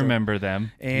 I remember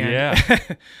them. And yeah.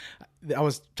 I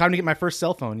was time to get my first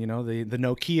cell phone. The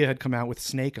Nokia had come out with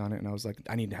Snake on it, and I was like,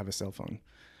 I need to have a cell phone.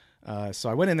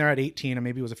 So I went in there at 18, or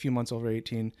maybe it was a few months over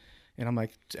 18, and I'm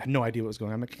like, I had no idea what was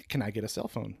going on. I'm like, can I get a cell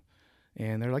phone?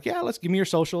 And they're like, yeah, let's give me your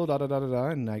social,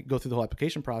 And I go through the whole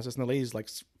application process, and the lady's like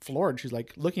floored. She's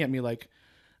like looking at me like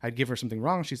I'd give her something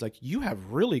wrong. She's like, you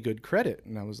have really good credit.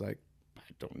 And I was like, I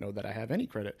don't know that I have any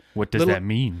credit. What does that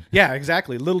mean? Yeah,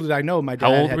 exactly. Little did I know my dad.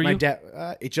 How old were you?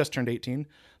 It just turned 18.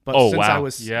 But when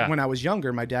I was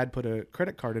younger, my dad put a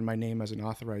credit card in my name as an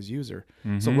authorized user.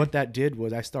 Mm-hmm. So what that did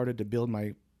was I started to build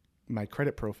my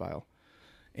credit profile.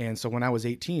 And so when I was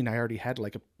 18, I already had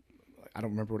I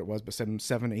don't remember what it was, but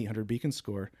 700-800 Beacon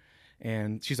score.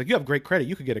 And she's like, you have great credit.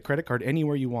 You could get a credit card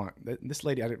anywhere you want. This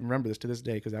lady, I didn't remember this to this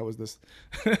day because that was this.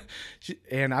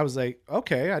 And I was like,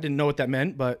 okay, I didn't know what that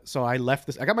meant. But so I left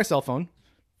this. I got my cell phone.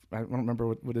 I don't remember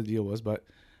what the deal was, but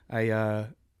I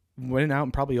went out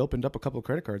and probably opened up a couple of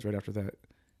credit cards right after that.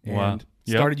 And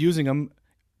started using them.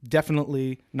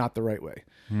 Definitely not the right way.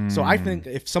 So I think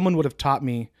if someone would have taught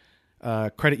me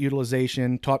credit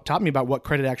utilization, taught me about what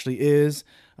credit actually is,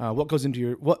 what goes into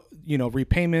your,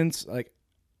 repayments, like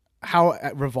how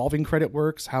revolving credit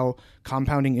works, how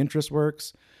compounding interest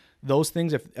works, those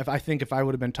things. If I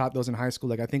would have been taught those in high school,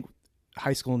 like I think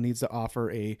high school needs to offer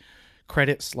a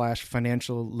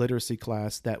credit/financial literacy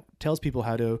class that tells people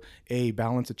how to A,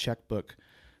 balance a checkbook,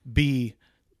 B,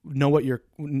 know what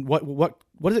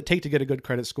does it take to get a good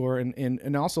credit score,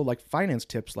 and also like finance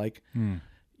tips, like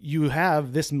you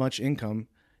have this much income,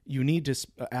 you need to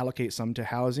allocate some to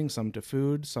housing, some to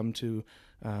food, some to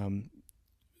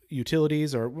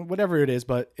utilities or whatever it is,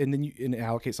 and then you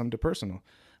allocate some to personal.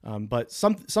 But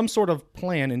some sort of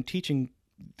plan in teaching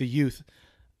the youth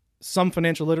some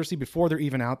financial literacy before they're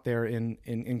even out there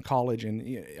in college.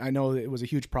 And I know it was a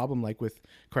huge problem, like with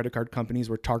credit card companies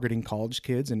were targeting college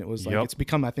kids, and it was like, it's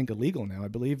become, I think, illegal now. I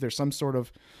believe there's some sort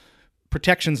of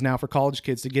protections now for college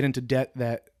kids to get into debt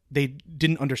that they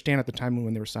didn't understand at the time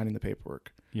when they were signing the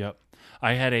paperwork. Yep.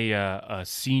 I had a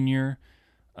senior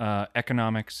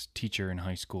economics teacher in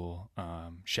high school.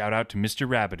 Shout out to Mr.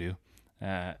 Rabideau.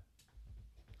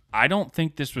 I don't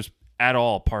think this was at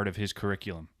all part of his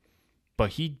curriculum,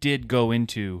 but he did go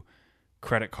into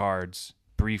credit cards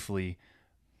briefly,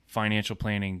 financial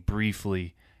planning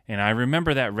briefly, and I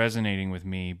remember that resonating with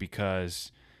me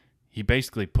because he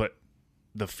basically put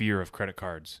the fear of credit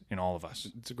cards in all of us.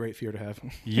 It's a great fear to have.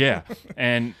 Yeah.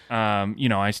 And,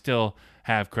 I still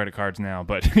have credit cards now,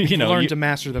 but, you learn to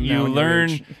master them now.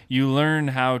 You learn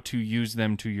how to use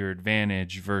them to your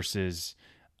advantage versus,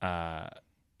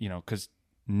 because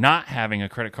not having a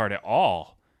credit card at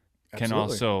all can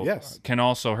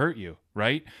also hurt you,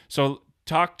 right? So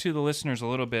talk to the listeners a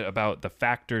little bit about the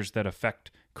factors that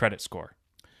affect credit score.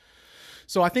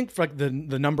 So I think for like the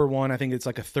number one, I think it's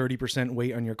like a 30%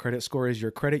 weight on your credit score is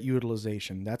your credit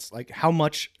utilization. That's like how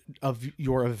much of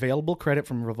your available credit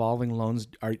from revolving loans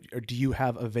or do you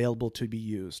have available to be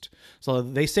used? So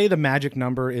they say the magic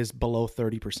number is below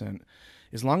 30%.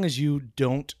 As long as you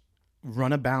don't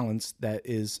run a balance that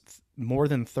is more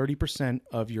than 30%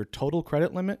 of your total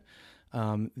credit limit,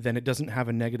 then it doesn't have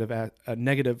a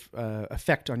negative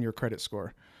effect on your credit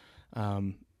score.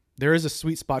 There is a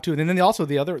sweet spot too. And then also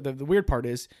the weird part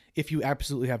is if you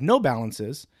absolutely have no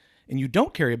balances and you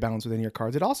don't carry a balance within your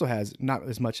cards, it also has not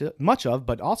as much of,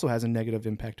 but also has a negative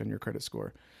impact on your credit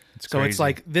score. So it's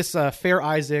like this Fair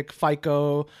Isaac,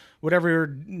 FICO,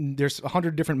 whatever, there's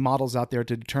 100 different models out there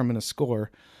to determine a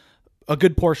score. A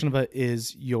good portion of it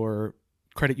is your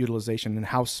credit utilization and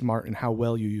how smart and how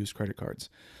well you use credit cards.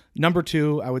 Number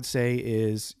two, I would say,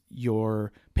 is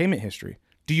your payment history.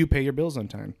 Do you pay your bills on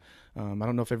time? I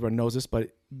don't know if everyone knows this,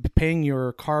 but paying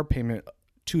your car payment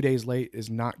 2 days late does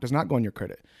not go on your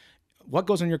credit. What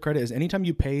goes on your credit is anytime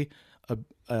you pay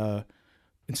a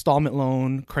installment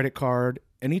loan, credit card,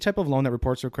 any type of loan that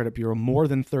reports to a credit bureau more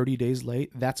than 30 days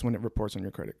late, that's when it reports on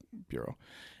your credit bureau.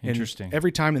 Interesting. And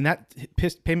every time, and that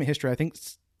payment history, I think,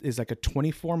 is like a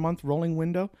 24-month rolling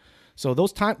window. So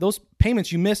those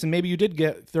payments you miss, and maybe you did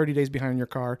get 30 days behind on your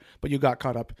car, but you got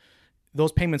caught up,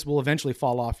 those payments will eventually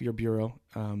fall off your bureau.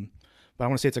 But I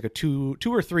want to say it's like a 2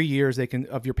 or 3 years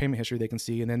of your payment history they can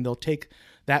see, and then they'll take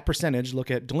that percentage,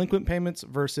 look at delinquent payments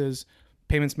versus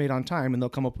payments made on time, and they'll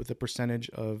come up with a percentage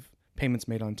of payments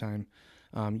made on time.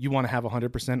 You want to have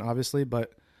 100%, obviously,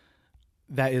 but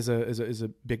that is a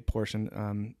big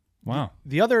portion. Wow.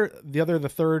 The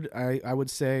third, I would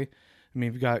say, I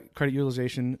mean, you've got credit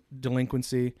utilization,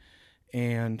 delinquency,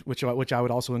 and which I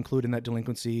would also include in that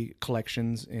delinquency,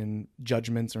 collections and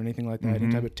judgments or anything like that,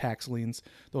 any type of tax liens,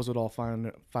 those would all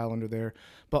file under there.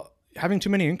 But having too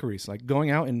many inquiries, like going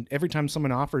out and every time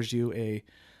someone offers you a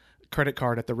credit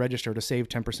card at the register to save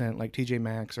 10%, like TJ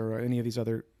Maxx or any of these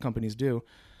other companies do,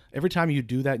 every time you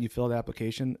do that, you fill the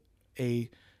application,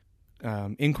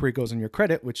 inquiry goes on your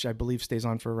credit, which I believe stays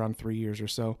on for around 3 years or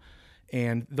so.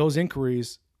 And those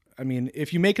inquiries, I mean,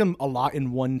 if you make them a lot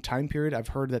in one time period, I've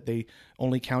heard that they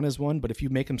only count as one, but if you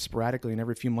make them sporadically and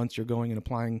every few months you're going and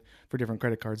applying for different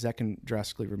credit cards, that can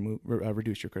drastically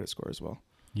reduce your credit score as well.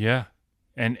 Yeah.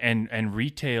 And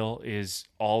retail is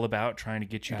all about trying to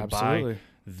get you to buy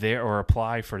their or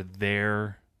apply for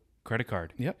their credit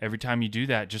card. Yep. Every time you do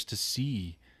that, just to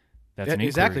see that's an inquiry.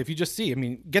 Exactly. If you just see, I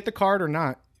mean, get the card or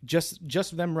not,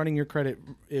 just them running your credit,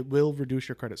 it will reduce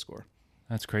your credit score.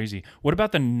 That's crazy. What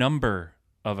about the number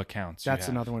of accounts? That's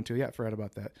another one too. Yeah, I forgot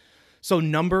about that. So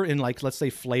number in, like, let's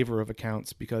say flavor of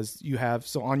accounts, because you have,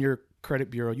 so on your credit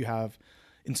bureau, you have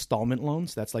installment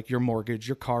loans. That's like your mortgage,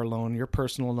 your car loan, your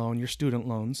personal loan, your student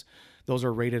loans. Those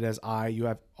are rated as I. You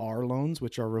have R loans,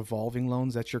 which are revolving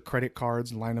loans. That's your credit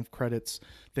cards, line of credits,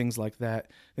 things like that.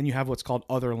 Then you have what's called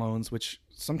other loans, which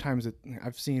sometimes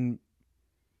I've seen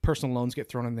personal loans get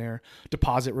thrown in there.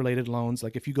 Deposit related loans,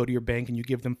 like if you go to your bank and you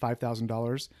give them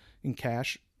 $5,000 in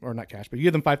cash, or not cash, but you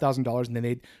give them $5,000 and then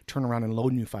they'd turn around and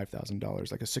loan you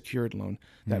 $5,000, like a secured loan,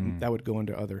 that would go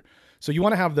into other. So you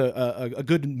want to have a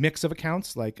good mix of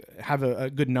accounts, like have a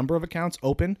good number of accounts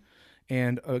open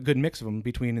and a good mix of them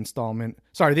between installment.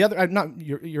 Sorry, the other, not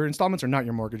your installments are not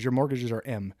your mortgage. Your mortgages are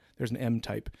M. There's an M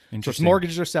type. So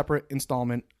mortgages are separate,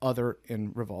 installment, other,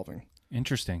 and revolving.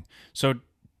 Interesting. So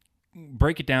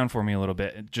break it down for me a little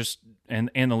bit, just and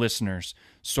the listeners,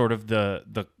 sort of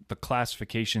the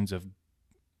classifications of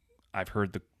I've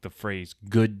heard the phrase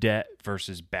good debt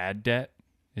versus bad debt.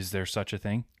 Is there such a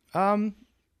thing?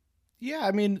 Yeah,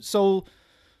 I mean, so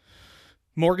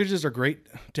mortgages are great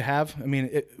to have. I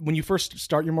mean, when you first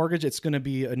start your mortgage, it's going to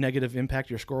be a negative impact.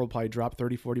 Your score will probably drop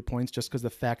 30, 40 points just because the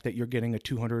fact that you're getting a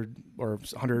 $200 or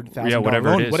 $100,000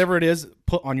 loan, whatever it is,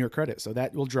 put on your credit. So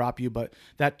that will drop you, but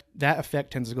that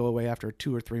effect tends to go away after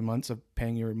 2 or 3 months of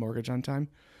paying your mortgage on time.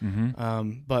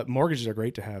 Mm-hmm. But mortgages are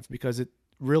great to have because it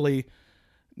really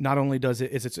not only does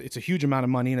it's a huge amount of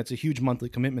money and it's a huge monthly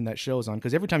commitment that shows on,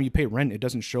 because every time you pay rent, it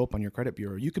doesn't show up on your credit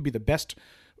bureau. You could be the best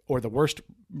or the worst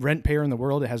rent payer in the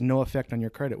world. It has no effect on your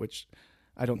credit, which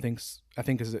I think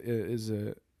is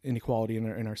a inequality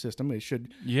in our system. It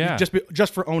should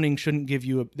just for owning shouldn't give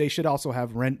you they should also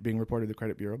have rent being reported to the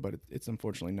credit bureau, but it's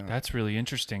unfortunately not. That's really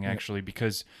interesting actually,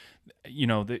 because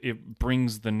it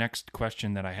brings the next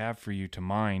question that I have for you to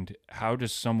mind. How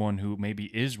does someone who maybe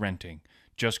is renting,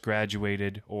 just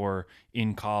graduated or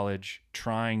in college,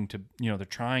 trying to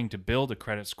build a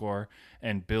credit score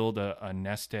and build a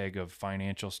nest egg of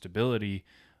financial stability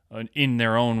in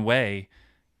their own way,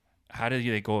 how do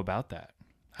they go about that?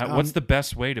 What's the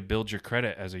best way to build your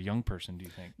credit as a young person, do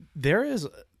you think? There is a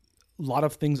lot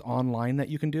of things online that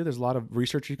you can do. There's a lot of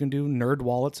research you can do.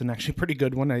 NerdWallet's an actually pretty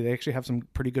good one. They actually have some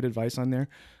pretty good advice on there.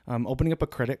 Opening up a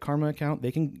Credit Karma account,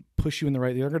 they can push you in the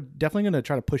right. They're definitely going to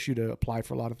try to push you to apply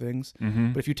for a lot of things.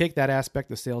 Mm-hmm. But if you take that aspect,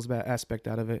 the sales aspect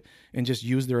out of it, and just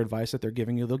use their advice that they're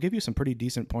giving you, they'll give you some pretty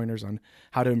decent pointers on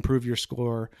how to improve your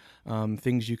score,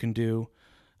 things you can do.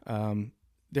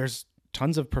 There's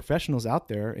tons of professionals out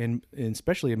there, and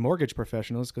especially mortgage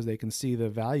professionals, because they can see the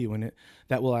value in it,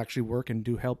 that will actually work and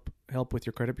do help with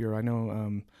your credit bureau. I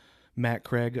know Matt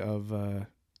Craig of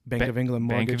Bank of England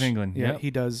Mortgage. Bank of England, yeah, he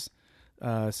does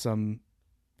some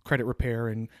credit repair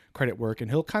and credit work, and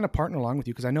he'll kind of partner along with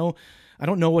you, because I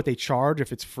don't know what they charge,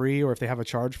 if it's free or if they have a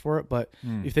charge for it, but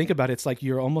you think about it, it's like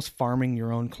you're almost farming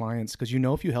your own clients, because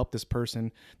if you help this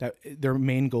person, that their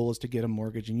main goal is to get a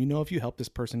mortgage, and if you help this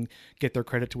person get their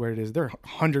credit to where it is, they're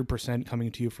 100%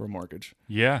 coming to you for a mortgage.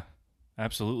 Yeah,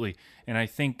 absolutely. And I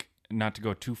think, not to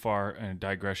go too far in a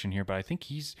digression here, but I think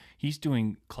he's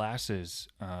doing classes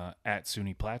at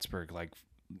SUNY Plattsburgh, like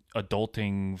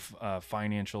adulting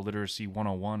financial literacy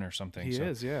 101 or something. He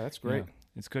is, yeah, that's great. Yeah,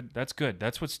 it's good. That's good.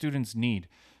 That's what students need.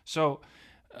 So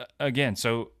again,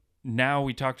 now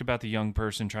we talked about the young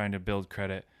person trying to build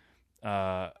credit.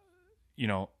 Our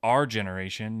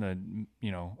generation,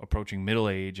 approaching middle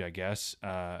age, I guess.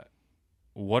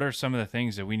 What are some of the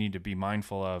things that we need to be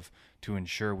mindful of to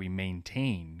ensure we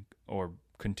maintain or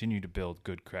continue to build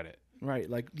good credit? Right,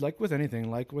 like with anything,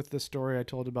 like with the story I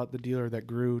told about the dealer that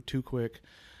grew too quick.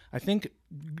 I think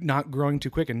not growing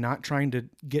too quick and not trying to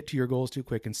get to your goals too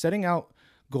quick, and setting out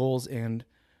goals and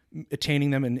attaining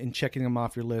them and checking them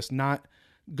off your list, not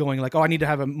going like, oh, I need to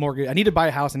have a mortgage, I need to buy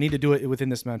a house, I need to do it within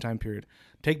this amount of time period.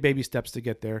 Take baby steps to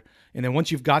get there, and then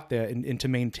once you've got there and to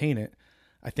maintain it,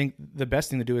 I think the best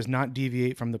thing to do is not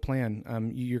deviate from the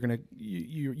plan.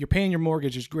 You're paying your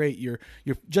mortgage is great. You're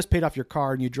just paid off your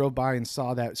car and you drove by and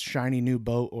saw that shiny new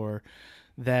boat or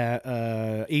that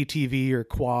ATV or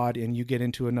quad, and you get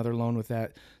into another loan with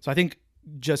that. So I think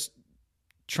just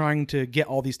trying to get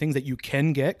all these things that you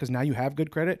can get, because now you have good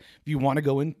credit. If you want to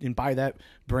go in and buy that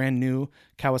brand new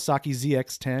Kawasaki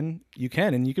ZX10, you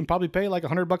can, and you can probably pay like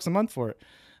 $100 a month for it.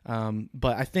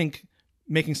 But I think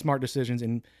making smart decisions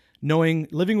and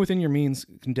living within your means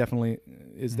definitely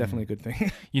a good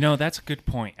thing. That's a good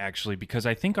point, actually, because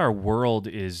I think our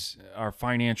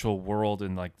financial world,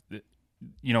 and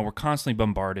we're constantly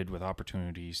bombarded with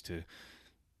opportunities to,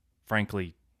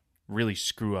 frankly, really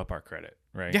screw up our credit,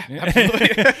 right? Yeah,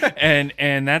 absolutely.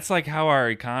 and that's like how our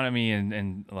economy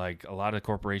and like a lot of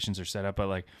corporations are set up. But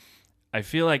like, I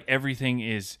feel like everything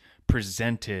is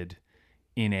presented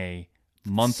in a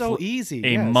monthly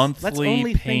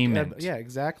payment. Yeah,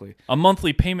 exactly. A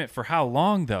monthly payment for how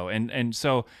long though? And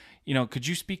so, could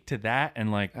you speak to that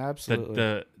and like absolutely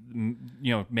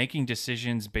the making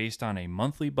decisions based on a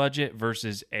monthly budget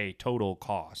versus a total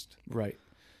cost? Right.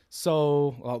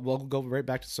 So we'll go right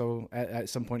back to, at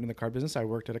some point in the car business, I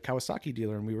worked at a Kawasaki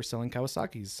dealer and we were selling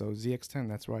Kawasaki's. So ZX10,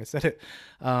 that's why I said it.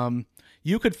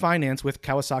 You could finance with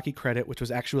Kawasaki Credit, which was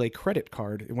actually a credit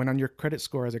card. It went on your credit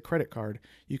score as a credit card.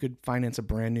 You could finance a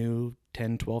brand new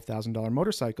 $10,000, $12,000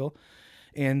 motorcycle.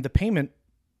 And the payment,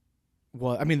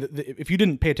 if you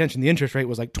didn't pay attention, the interest rate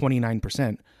was like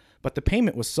 29%. But the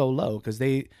payment was so low because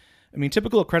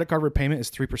typical credit card repayment is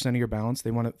 3% of your balance.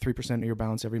 They want 3% of your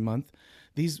balance every month.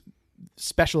 These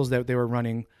specials that they were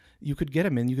running, you could get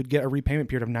them in. You could get a repayment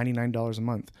period of $99 a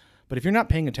month. But if you're not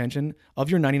paying attention, of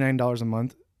your $99 a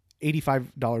month,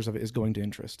 $85 of it is going to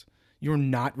interest. you're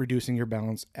not reducing your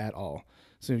balance at all.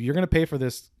 So you're going to pay for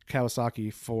this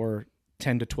Kawasaki for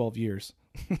 10 to 12 years.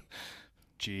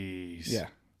 Jeez. Yeah.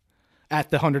 At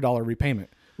the $100 repayment,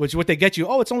 which what they get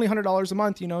you, it's only $100 a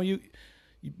month. You know, you're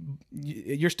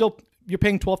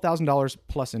paying $12,000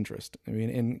 plus interest. I mean,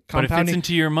 in compounding, but it fits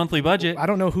into your monthly budget. I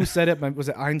don't know who said it, but was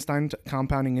it Einstein?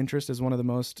 Compounding interest is one of the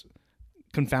most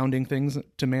confounding things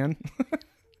to man.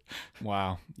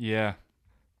 Wow. Yeah.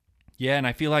 Yeah, and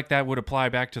I feel like that would apply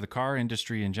back to the car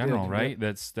industry in general, right?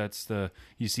 Yeah. That's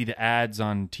you see the ads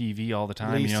on TV all the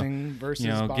time. Leasing versus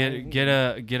buying. get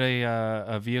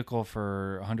a vehicle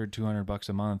for $100-$200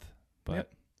 a month, but.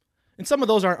 Yep. And some of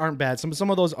those aren't bad. Some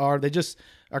of those they just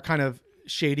are kind of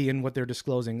shady in what they're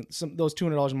disclosing. Those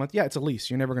 $200 a month, it's a lease.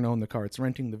 You're never going to own the car. It's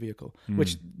renting the vehicle.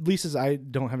 Which leases, I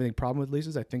don't have any problem with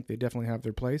leases. I think they definitely have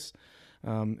their place,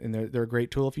 and they're a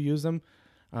great tool if you use them.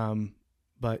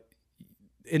 But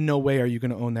in no way are you going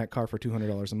to own that car for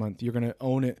 $200 a month. You're going to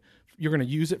own it. You're going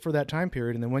to use it for that time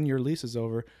period, and then when your lease is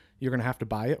over, you're going to have to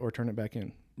buy it or turn it back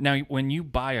in. Now, when you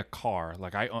buy a car,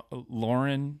 like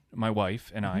Lauren, my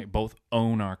wife, and I both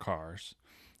own our cars.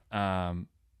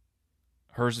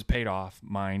 Hers is paid off.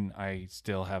 Mine, I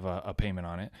still have a payment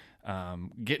on it.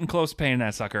 Getting close to paying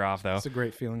that sucker off, though. It's a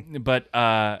great feeling. But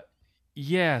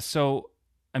yeah. So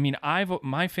I mean,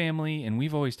 my family and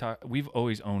we've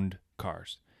always owned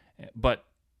cars, but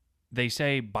they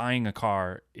say buying a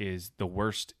car is the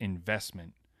worst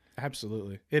investment.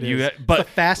 Absolutely. It is. But it's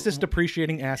the fastest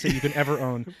depreciating asset you can ever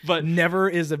own. But never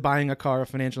is buying a car a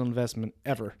financial investment,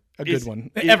 ever. A good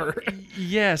one. Ever.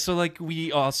 Yeah. So, like,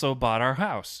 we also bought our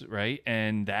house, right?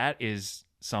 And that is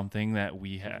something that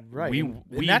we have. Right. And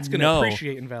that's going to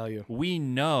appreciate in value. We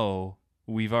know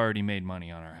we've already made money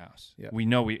on our house. Yep. We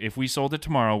know if we sold it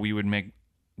tomorrow, we would make...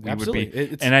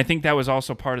 Absolutely. And I think that was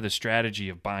also part of the strategy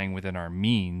of buying within our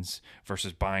means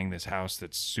versus buying this house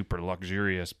that's super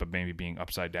luxurious, but maybe being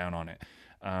upside down on it.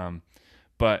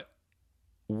 But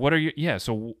what are you? Yeah.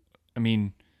 So I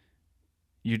mean,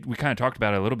 we kind of talked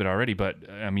about it a little bit already, but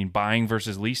I mean, buying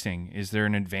versus leasing. Is there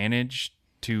an advantage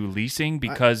to leasing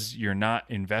because you're not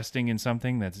investing in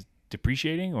something that's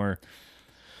depreciating, or?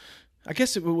 I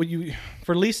guess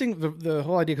for leasing, the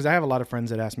whole idea, because I have a lot of friends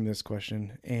that ask me this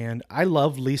question, and I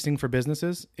love leasing for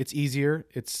businesses. It's easier.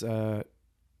 It's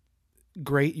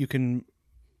great. You can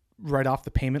write off the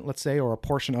payment, let's say, or a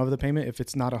portion of the payment if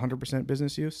it's not 100%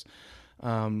 business use.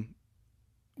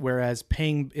 Whereas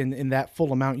paying in that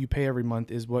full amount you pay every month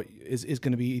is what is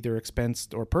going to be either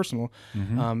expensed or personal.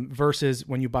 Versus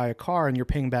when you buy a car and you're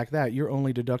paying back that, your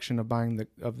only deduction of buying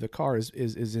the car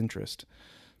is interest,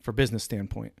 for business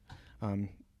standpoint.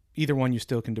 Either one you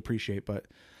still can depreciate, but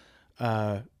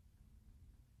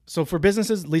so for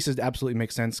businesses, leases absolutely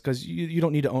make sense because you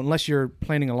don't need to own unless you're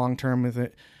planning a long term with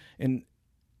it. And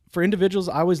for individuals,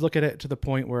 I always look at it to the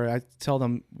point where I tell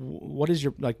them, what is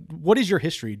your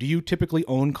history? Do you typically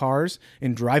own cars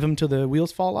and drive them till the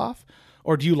wheels fall off?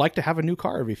 Or do you like to have a new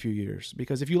car every few years?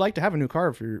 Because if you like to have a new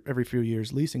car every few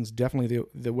years, leasing's definitely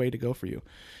the way to go for you.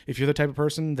 If you're the type of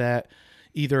person that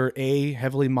either A,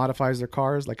 heavily modifies their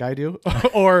cars like I do,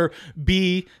 or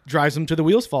B, drives them to the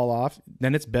wheels fall off,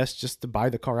 then it's best just to buy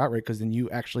the car outright because then you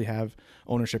actually have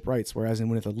ownership rights. Whereas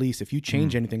with a lease, if you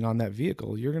change anything on that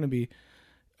vehicle, you're going to be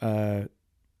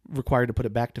required to put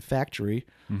it back to factory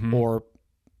or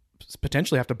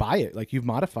potentially have to buy it. Like you've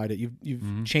modified it.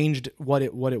 You've changed what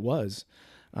it was.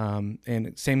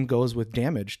 And same goes with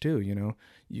damage too. You know,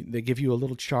 they give you a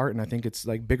little chart and I think it's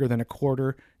like bigger than a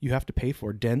quarter you have to pay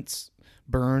for dents,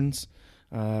 burns,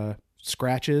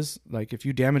 scratches. Like if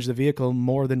you damage the vehicle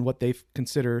more than what they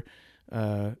consider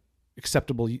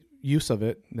acceptable use of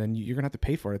it, then you're gonna have to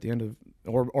pay for it at the end of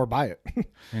or buy it.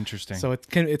 Interesting. So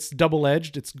it's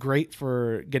double-edged. It's great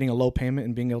for getting a low payment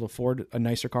and being able to afford a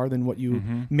nicer car than what you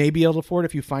may be able to afford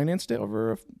if you financed it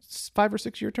over a 5 or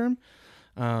 6 year term.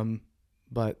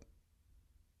 But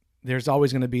there's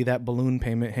always going to be that balloon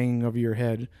payment hanging over your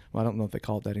head. Well, I don't know if they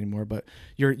call it that anymore, but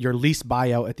your lease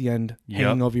buyout at the end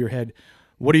hanging over your head.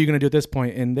 What are you going to do at this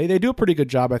point? And they do a pretty good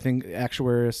job. I think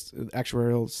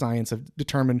actuarial science have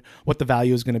determined what the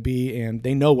value is going to be, and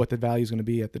they know what the value is going to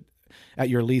be at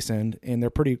your lease end, and they're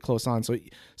pretty close on. So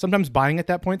sometimes buying at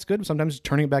that point is good. Sometimes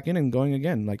turning it back in and going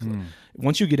again. Like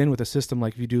once you get in with a system,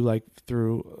 like if you do like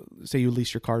through, say you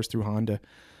lease your cars through Honda,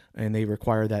 and they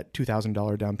require that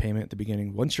 $2,000 down payment at the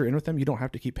beginning. Once you're in with them, you don't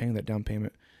have to keep paying that down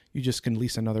payment. You just can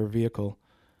lease another vehicle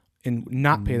and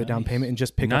not pay the down payment and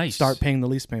just start paying the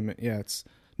lease payment. Yeah, it's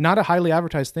not a highly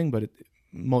advertised thing, but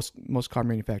most car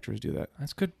manufacturers do that.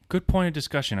 That's good point of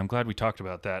discussion. I'm glad we talked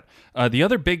about that. The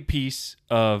other big piece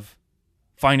of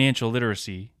financial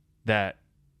literacy that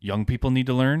young people need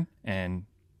to learn, and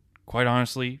quite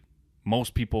honestly,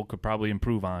 most people could probably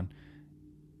improve on.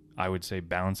 I would say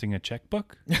balancing a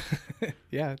checkbook.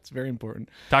 Yeah, it's very important.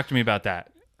 Talk to me about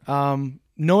that.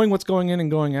 Knowing what's going in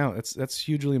and going out, that's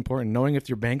hugely important. Knowing if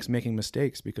your bank's making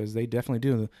mistakes, because they definitely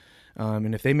do.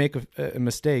 And if they make a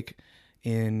mistake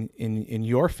in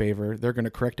your favor, they're going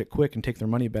to correct it quick and take their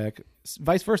money back.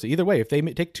 Vice versa. Either way, if they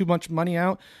take too much money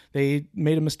out, they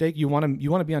made a mistake. You want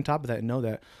to be on top of that and know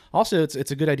that. Also, it's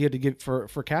a good idea to give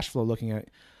for cash flow. Looking at,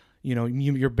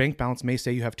 your bank balance may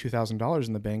say you have $2,000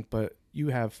 in the bank, but you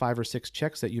have 5 or 6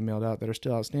 checks that you mailed out that are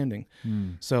still outstanding.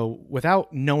 So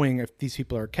without knowing if these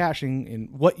people are cashing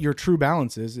and what your true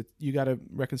balance is, you got to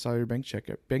reconcile your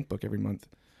bank book every month.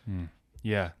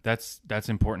 Yeah, that's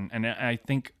important. And I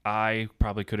think I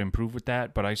probably could improve with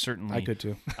that, but I could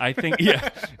too. I think, yeah,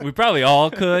 we probably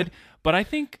all could. But I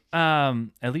think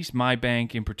at least my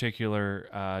bank in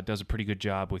particular does a pretty good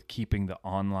job with keeping the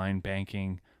online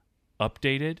banking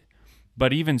updated.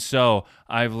 But even so,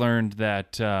 I've learned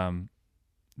that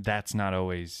that's not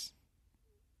always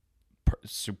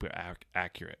super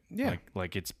accurate. Yeah,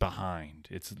 like it's behind.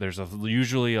 There's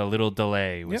usually a little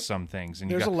delay with some things, and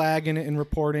there's a lag in it in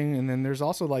reporting, and then there's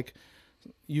also like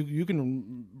you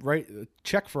can write a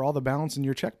check for all the balance in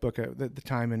your checkbook at the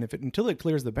time, and until it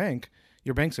clears the bank,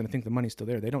 your bank's going to think the money's still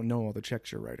there. They don't know all the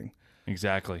checks you're writing.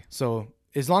 Exactly. So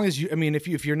as long as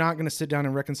if you're not going to sit down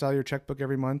and reconcile your checkbook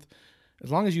every month,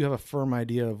 as long as you have a firm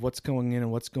idea of what's going in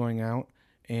and what's going out,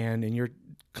 and you're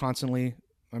constantly,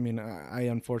 I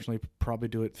unfortunately probably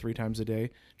do it 3 times a day,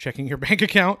 checking your bank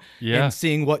account and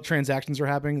seeing what transactions are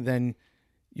happening, then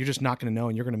you're just not going to know,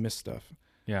 and you're going to miss stuff.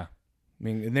 Yeah.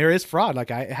 And there is fraud. Like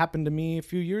it happened to me a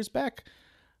few years back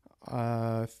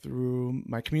through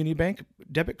my community bank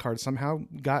debit card. Somehow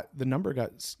the number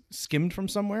got skimmed from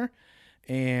somewhere,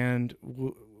 and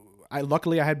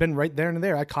luckily I had been right there and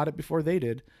there. I caught it before they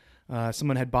did.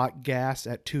 Someone had bought gas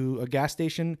at a gas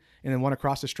station and then one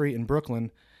across the street in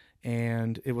Brooklyn,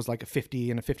 and it was like a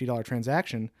 $50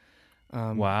 transaction.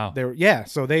 Wow.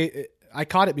 So I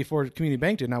caught it before Community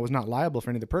Bank did, and I was not liable for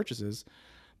any of the purchases.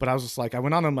 But I was just like, I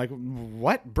went on, I'm like,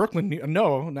 what? Brooklyn?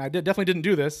 No, I definitely didn't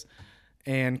do this,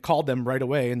 and called them right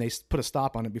away, and they put a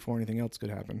stop on it before anything else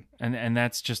could happen. And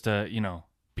that's just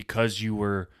because you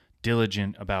were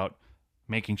diligent about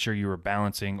making sure you were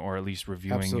balancing or at least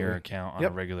reviewing your account on a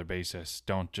regular basis.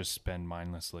 Don't just spend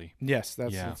mindlessly. Yes,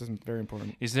 that's very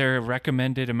important. Is there a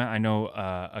recommended amount? I know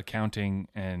accounting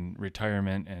and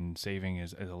retirement and saving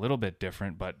is a little bit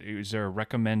different, but is there a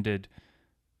recommended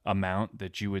amount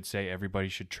that you would say everybody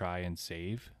should try and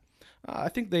save? I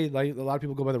think a lot of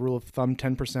people go by the rule of thumb,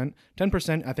 10%.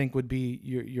 10% I think would be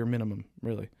your minimum,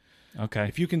 really. Okay.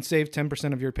 If you can save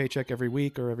 10% of your paycheck every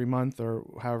week or every month or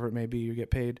however it may be you get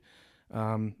paid,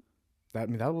 that'll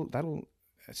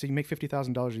so you make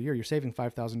 $50,000 a year. You're saving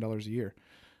 $5,000 a year.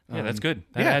 Yeah, that's good.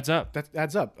 That adds up. That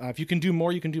adds up. If you can do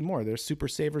more, you can do more. There's super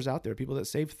savers out there, people that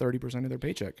save 30% of their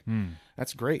paycheck.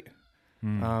 That's great.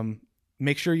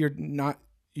 Make sure you're not,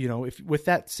 if with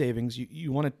that savings,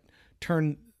 you want to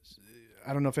turn.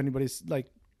 I don't know if anybody's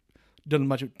done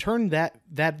much. Turn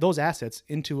those assets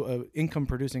into a income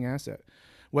producing asset.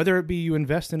 Whether it be you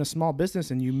invest in a small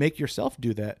business and you make yourself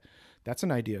do that, that's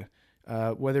an idea.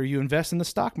 Whether you invest in the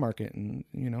stock market, and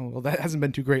that hasn't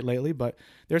been too great lately, but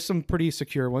there's some pretty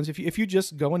secure ones. If you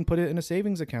just go and put it in a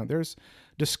savings account, there's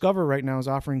Discover right now is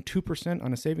offering 2%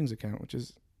 on a savings account, which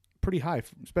is pretty high,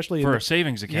 especially for a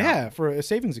savings account. Yeah, for a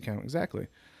savings account, exactly.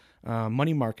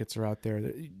 Money markets are out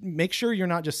there. Make sure you're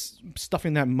not just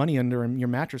stuffing that money under your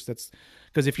mattress.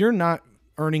 Because if you're not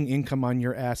earning income on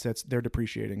your assets, they're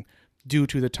depreciating due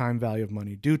to the time value of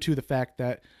money, due to the fact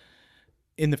that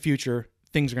in the future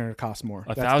things are going to cost more.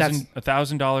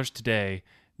 $1,000 today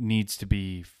needs to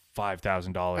be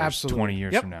 $5,000 20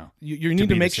 years from now. You need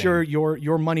to make sure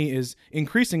your money is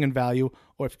increasing in value,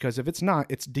 or because if it's not,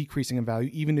 it's decreasing in value,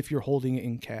 even if you're holding it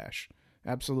in cash.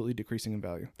 Absolutely decreasing in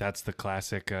value. That's the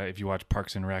classic. If you watch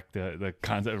Parks and Rec, the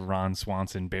concept of Ron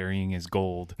Swanson burying his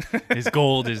gold. His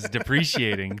gold is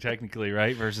depreciating technically,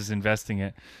 right? Versus investing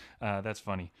it. That's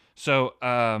funny. So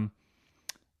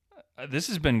this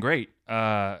has been great,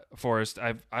 Forrest.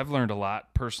 I've learned a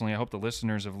lot personally. I hope the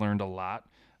listeners have learned a lot.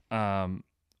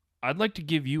 I'd like to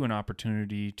give you an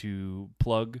opportunity to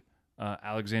plug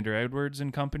Alexander Edwards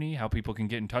and Company, how people can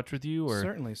get in touch with you. Or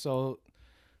certainly. So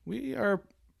we are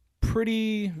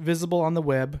pretty visible on the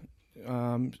web.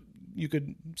 You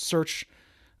could search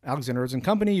Alexander Edwards and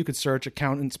Company. You could search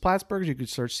Accountants Plattsburgh. You could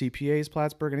search CPAs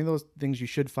Plattsburgh. Any of those things, you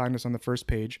should find us on the first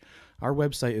page. Our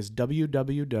website is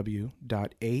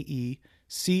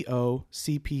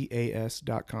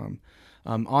www.aecocpas.com.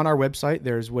 On our website,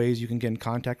 there's ways you can get in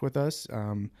contact with us.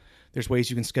 There's ways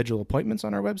you can schedule appointments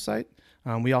on our website.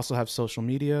 We also have social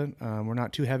media. We're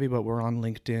not too heavy, but we're on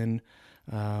LinkedIn,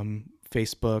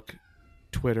 Facebook,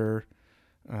 Twitter,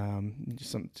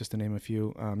 just to name a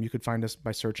few. You could find us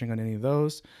by searching on any of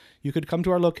those. You could come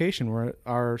to our location.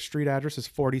 Our street address is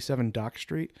 47 Dock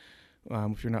Street.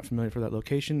 If you're not familiar with that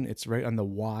location, it's right on the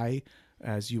Y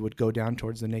as you would go down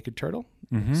towards the Naked Turtle.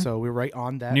 Mm-hmm. So we're right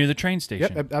on that. Near the train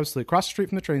station. Yep, absolutely. Across the street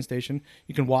from the train station.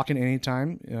 You can walk in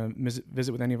anytime,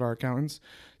 visit with any of our accountants.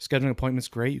 Scheduling appointments,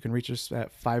 great. You can reach us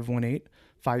at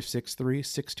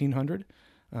 518-563-1600.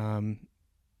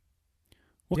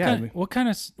 What kind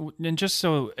of, and just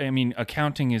so, I mean,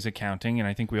 accounting is accounting, and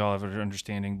I think we all have an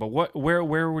understanding, but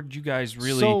where would you guys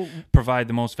really provide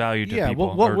the most value to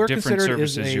people, what or we're different considered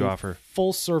services is you a offer?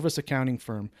 Full service accounting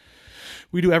firm.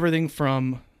 We do everything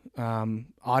from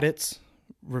audits,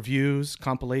 reviews,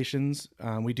 compilations.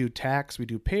 We do tax, we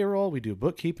do payroll, we do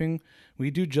bookkeeping.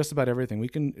 We do just about everything.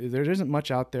 There isn't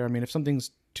much out there. I mean, if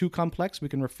something's too complex, we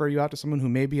can refer you out to someone who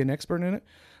may be an expert in it.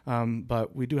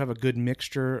 But we do have a good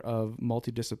mixture of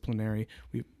multidisciplinary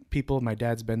people. My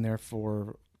dad's been there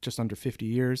for just under 50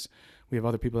 years. We have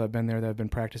other people that have been there that have been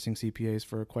practicing CPAs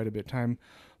for quite a bit of time.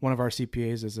 One of our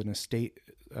CPAs is an estate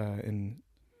and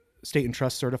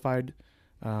trust certified.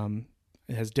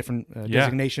 It has different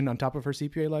designation on top of her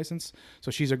CPA license.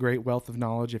 So she's a great wealth of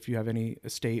knowledge if you have any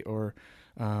estate or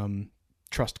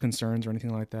trust concerns or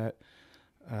anything like that.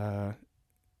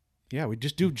 We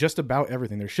just do just about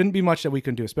everything. There shouldn't be much that we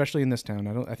can do, especially in this town.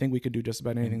 I think we could do just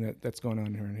about anything that's going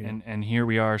on here. And here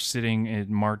we are sitting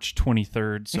in March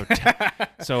 23rd. So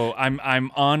so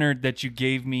I'm honored that you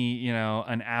gave me,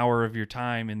 an hour of your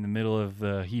time in the middle of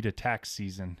the heat of tax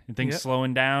season. And things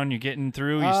slowing down, you're getting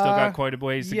through. You still got quite a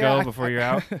ways to go before you're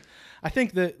out. I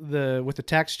think that with the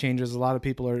tax changes, a lot of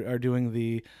people are doing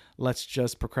the let's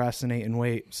just procrastinate and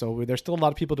wait. So there's still a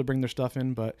lot of people to bring their stuff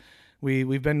in, but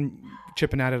we've been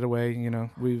chipping at it away.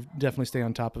 We've definitely stay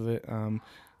on top of it.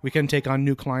 We can take on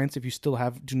new clients if you still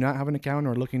do not have an account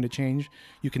or are looking to change.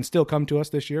 You can still come to us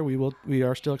this year. We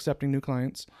are still accepting new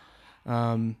clients.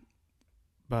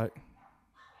 But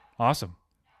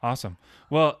Awesome.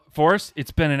 Well, Forrest, it's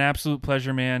been an absolute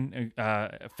pleasure, man.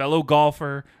 A fellow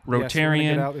golfer, Rotarian, yes, we're gonna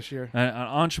get out this year. An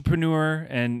entrepreneur,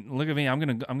 and look at me, I'm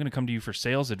gonna come to you for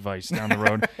sales advice down the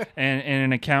road, and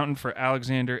an accountant for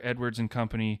Alexander Edwards and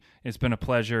Company. It's been a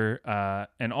pleasure.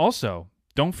 And also,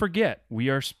 don't forget, we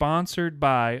are sponsored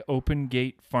by Open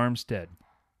Gate Farmstead.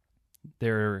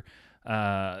 Their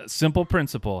simple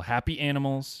principle: happy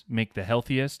animals make the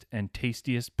healthiest and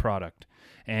tastiest product.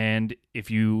 And if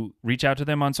you reach out to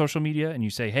them on social media and you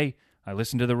say, "Hey, I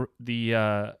listened to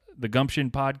the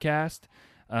Gumption podcast,"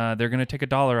 they're going to take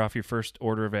 $1 off your first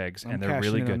order of eggs, and they're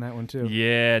really good. On that one too.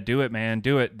 Yeah, do it, man,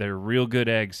 do it. They're real good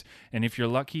eggs. And if you're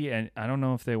lucky, and I don't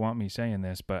know if they want me saying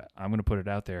this, but I'm going to put it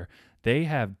out there, they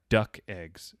have duck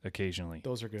eggs occasionally.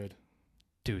 Those are good.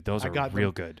 Dude, those are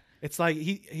real good. It's like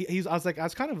I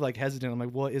was kind of like hesitant. I'm like,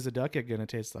 what is a duck egg gonna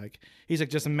taste like? He's like,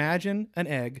 just imagine an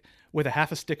egg with a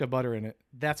half a stick of butter in it.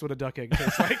 That's what a duck egg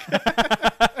tastes like.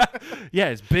 Yeah,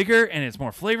 it's bigger and it's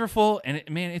more flavorful, and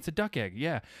it's a duck egg.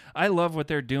 Yeah, I love what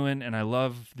they're doing, and I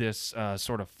love this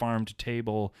sort of farm to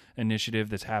table initiative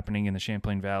that's happening in the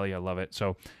Champlain Valley. I love it.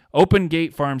 So, Open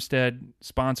Gate Farmstead,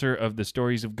 sponsor of the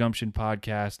Stories of Gumption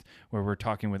podcast, where we're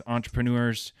talking with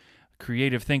entrepreneurs,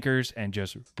 creative thinkers, and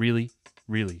just really,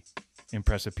 really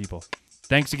impressive people.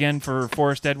 Thanks again for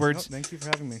Forrest Edwards. Thank you for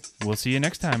having me. We'll see you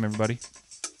next time, everybody.